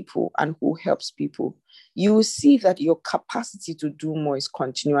about people and who helps people, you will see that your capacity to do more is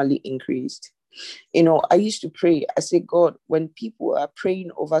continually increased. I used to pray. I say, God, when people are praying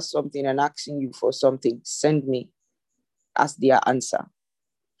over something and asking you for something, send me as their answer.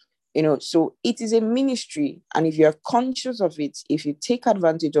 So it is a ministry. And if you're conscious of it, if you take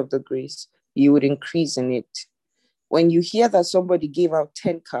advantage of the grace, you would increase in it. When you hear that somebody gave out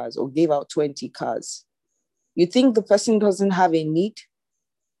 10 cars or gave out 20 cars, You think the person doesn't have a need?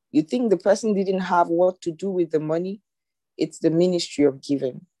 You think the person didn't have what to do with the money? It's the ministry of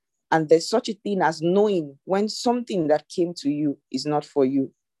giving. And there's such a thing as knowing when something that came to you is not for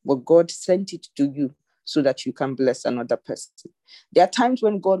you, but God sent it to you so that you can bless another person. There are times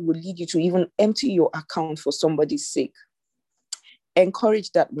when God will lead you to even empty your account for somebody's sake.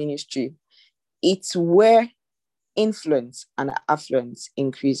 Encourage that ministry. It's where influence and affluence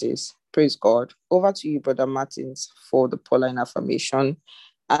increases. Praise God. Over to you, Brother Martins, for the Pauline affirmation.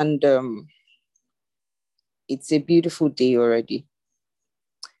 And it's a beautiful day already.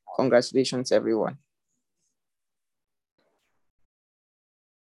 Congratulations, everyone.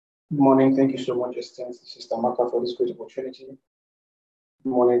 Good morning. Thank you so much, esteemed Sister Maka, for this great opportunity. Good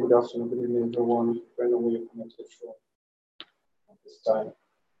morning, good afternoon, good evening, everyone, depending on where you're connected from at this time.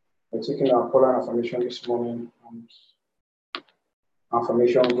 We're taking our Pauline affirmation this morning.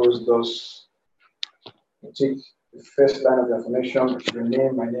 Affirmation goes thus. You take the first line of the affirmation, your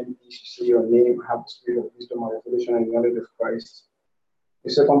name, my name is, you say your name, have the spirit of wisdom and revelation and knowledge of Christ. The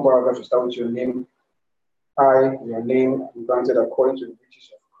second paragraph, you start with your name. I, your name, am granted according to the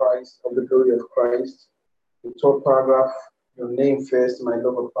riches of Christ, of the glory of Christ. The third paragraph, your name first, my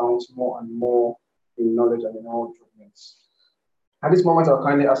love abounds more and more in knowledge and in all judgments. At this moment, I'll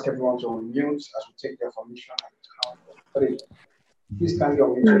kindly ask everyone to unmute as we take the affirmation at the count of 3. Please kindly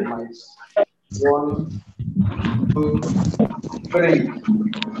unmute your mics. 1, 2, 3.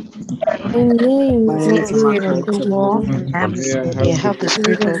 My name is Michael. You have the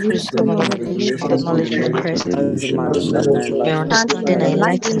spirit of wisdom and revelation and the knowledge of Christ. My understanding and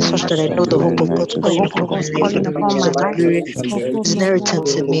enlightened such that I know the hope of God's calling upon my life and the riches of the glory is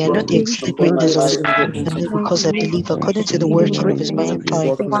inheritance in me. I know the exceeding greatness of His and because I believe according to the working of His mighty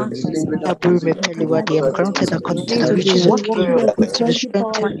power. I'm granted according to the riches of the glory to the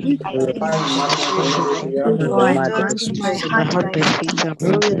strength I dwell in my heart by faith. I'm rooted and grounded in love and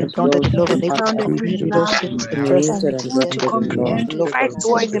able to comprehend with all saints the present and love of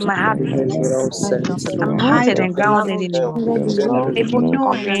Towards in my heart. I'm rooted and grounded in love, able to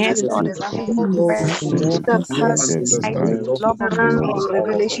comprehend all the love of Christ,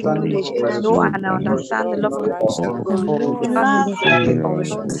 revelation knowledge, and know and understand the love of Christ.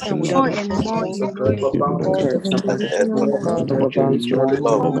 More and more in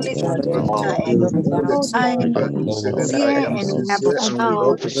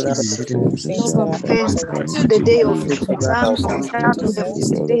till the day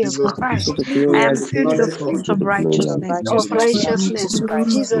of Christ. I am filled with the fruit of righteousness,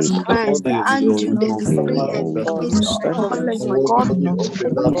 Jesus Christ, unto the free and knowledge of God,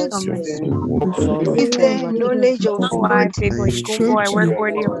 with the knowledge of God, I work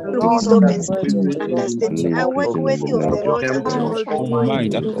worthy of the Lord, wisdom and understanding. I work worthy of the Lord unto all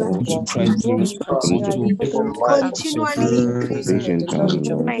continually increasing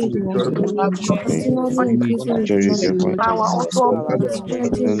power also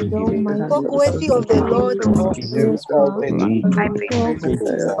walk worthy of the Lord. I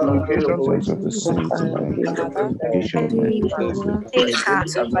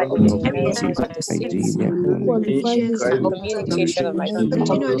communication of my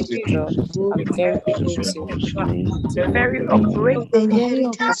very upright the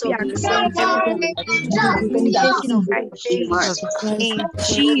inheritance of the saints, communication of my faith in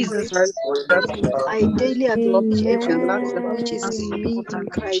Jesus. I daily acknowledge every love which is in me in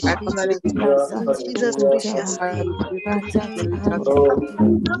Christ Jesus. In Jesus' precious name.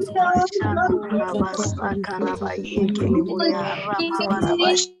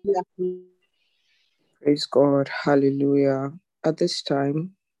 Praise God. Hallelujah. At this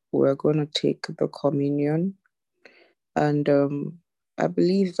time, we're going to take the communion. And I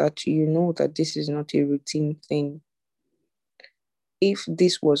believe that you know that this is not a routine thing. If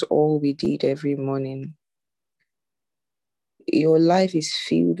this was all we did every morning, your life is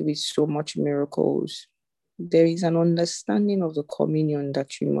filled with so much miracles. There is an understanding of the communion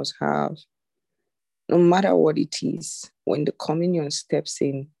that you must have. No matter what it is, when the communion steps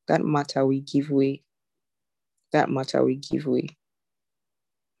in, that matter will give way. That matter will give way.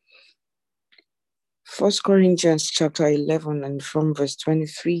 1 Corinthians chapter 11 and from verse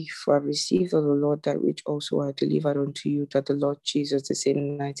 23, for I received of the Lord that which also I delivered unto you, that the Lord Jesus, the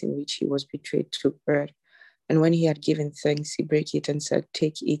same night in which he was betrayed, took bread. And when he had given thanks, he brake it and said,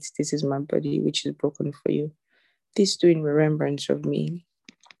 take, eat, this is my body, which is broken for you. This do in remembrance of me.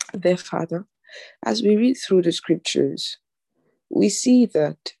 Dear Father, as we read through the scriptures, we see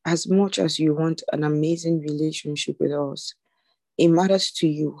that as much as you want an amazing relationship with us, it matters to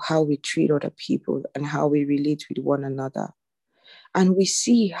you how we treat other people and how we relate with one another. And we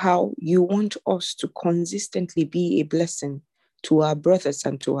see how you want us to consistently be a blessing to our brothers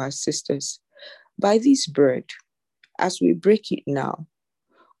and to our sisters. By this bread, as we break it now,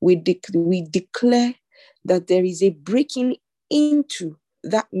 we declare that there is a breaking into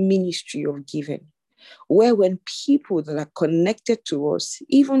that ministry of giving, where when people that are connected to us,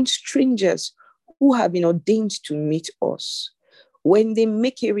 even strangers who have been ordained to meet us, when they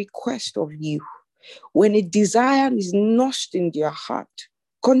make a request of you, when a desire is notched in their heart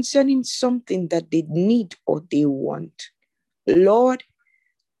concerning something that they need or they want, Lord,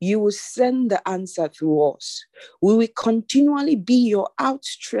 you will send the answer through us. We will continually be your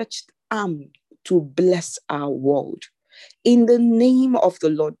outstretched arm to bless our world. In the name of the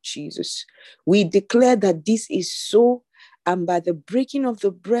Lord Jesus, we declare that this is so, and by the breaking of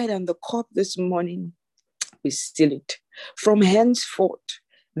the bread and the cup this morning, we seal it. From henceforth,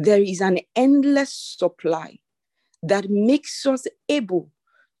 there is an endless supply that makes us able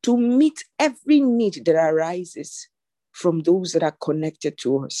to meet every need that arises from those that are connected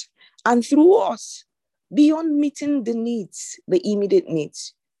to us. And through us, beyond meeting the needs, the immediate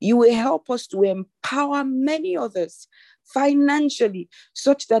needs, you will help us to empower many others financially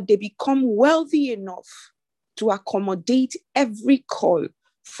such that they become wealthy enough to accommodate every call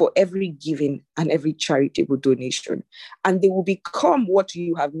for every giving and every charitable donation. And they will become what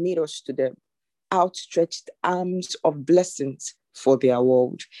you have made us to them, outstretched arms of blessings for their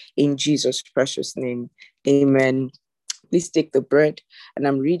world. In Jesus' precious name, amen. Please take the bread. And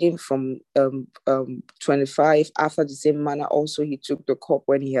I'm reading from 25. After the same manner also he took the cup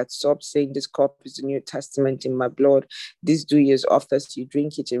when he had supped, saying, this cup is the New Testament in my blood. This do ye as often as you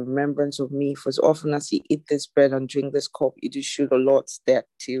drink it in remembrance of me. For as often as you eat this bread and drink this cup, you do show the Lord's death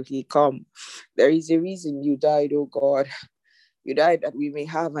till he come. There is a reason you died, oh God. You died that we may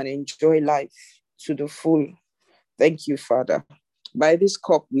have and enjoy life to the full. Thank you, Father. By this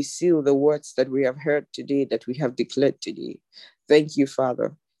cup, we seal the words that we have heard today, that we have declared today. Thank you,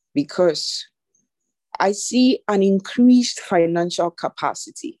 Father, because I see an increased financial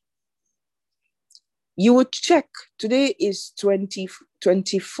capacity. You would check, today is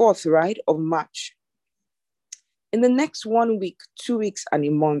 24th, right, of March. In the next 1 week, 2 weeks, and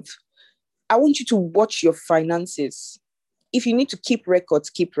a month, I want you to watch your finances. If you need to keep records,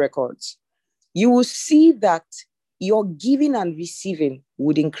 keep records. You will see that your giving and receiving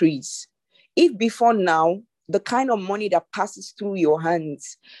would increase. If before now, the kind of money that passes through your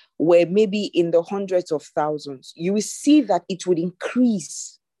hands were maybe in the hundreds of thousands, you will see that it would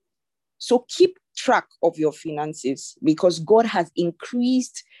increase. So keep track of your finances, because God has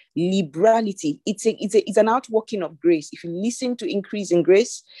increased liberality. It's an outworking of grace. If you listen to increase in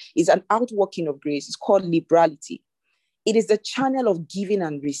grace, it's an outworking of grace. It's called liberality. It is the channel of giving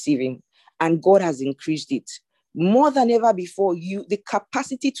and receiving, and God has increased it. More than ever before, the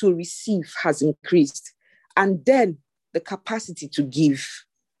capacity to receive has increased, and then the capacity to give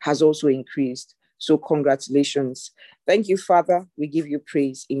has also increased. So congratulations. Thank you, Father. We give you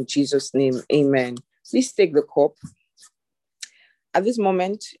praise in Jesus' name. Amen. Please take the cup. At this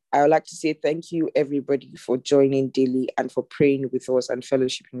moment, I would like to say thank you, everybody, for joining daily and for praying with us and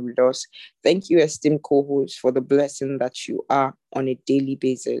fellowshipping with us. Thank you, esteemed co-hosts, for the blessing that you are on a daily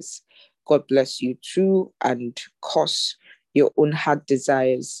basis. God bless you too, and cause your own heart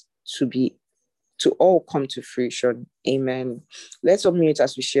desires to all come to fruition. Amen. Let's unmute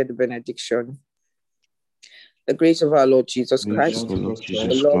as we share the benediction. The grace of our Lord Jesus Christ,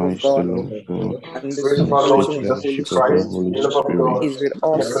 the love of God, and the sweet fellowship of the Holy Spirit is with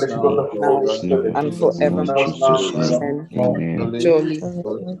us now and forevermore. Amen. Surely,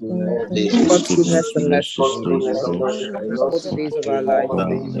 God's goodness and mercy all the days of our life,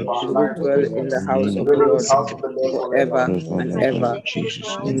 we will dwell in the house of the Lord forever and ever.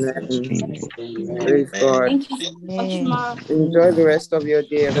 Amen. Praise God. Thank you so much, Ma. Enjoy the rest of your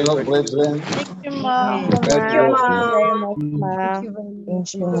day, Hello, everybody. brethren. Thank you, Ma. God Thank you, bless Ma. you. Very much, Thank Ma. you very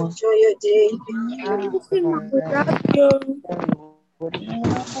much, Thank you, Ma. Ma. Enjoy your day. Bye. We love you.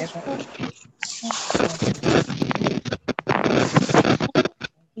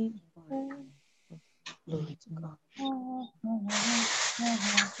 Glory to God.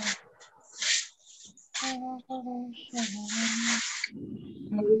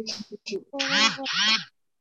 I will keep you.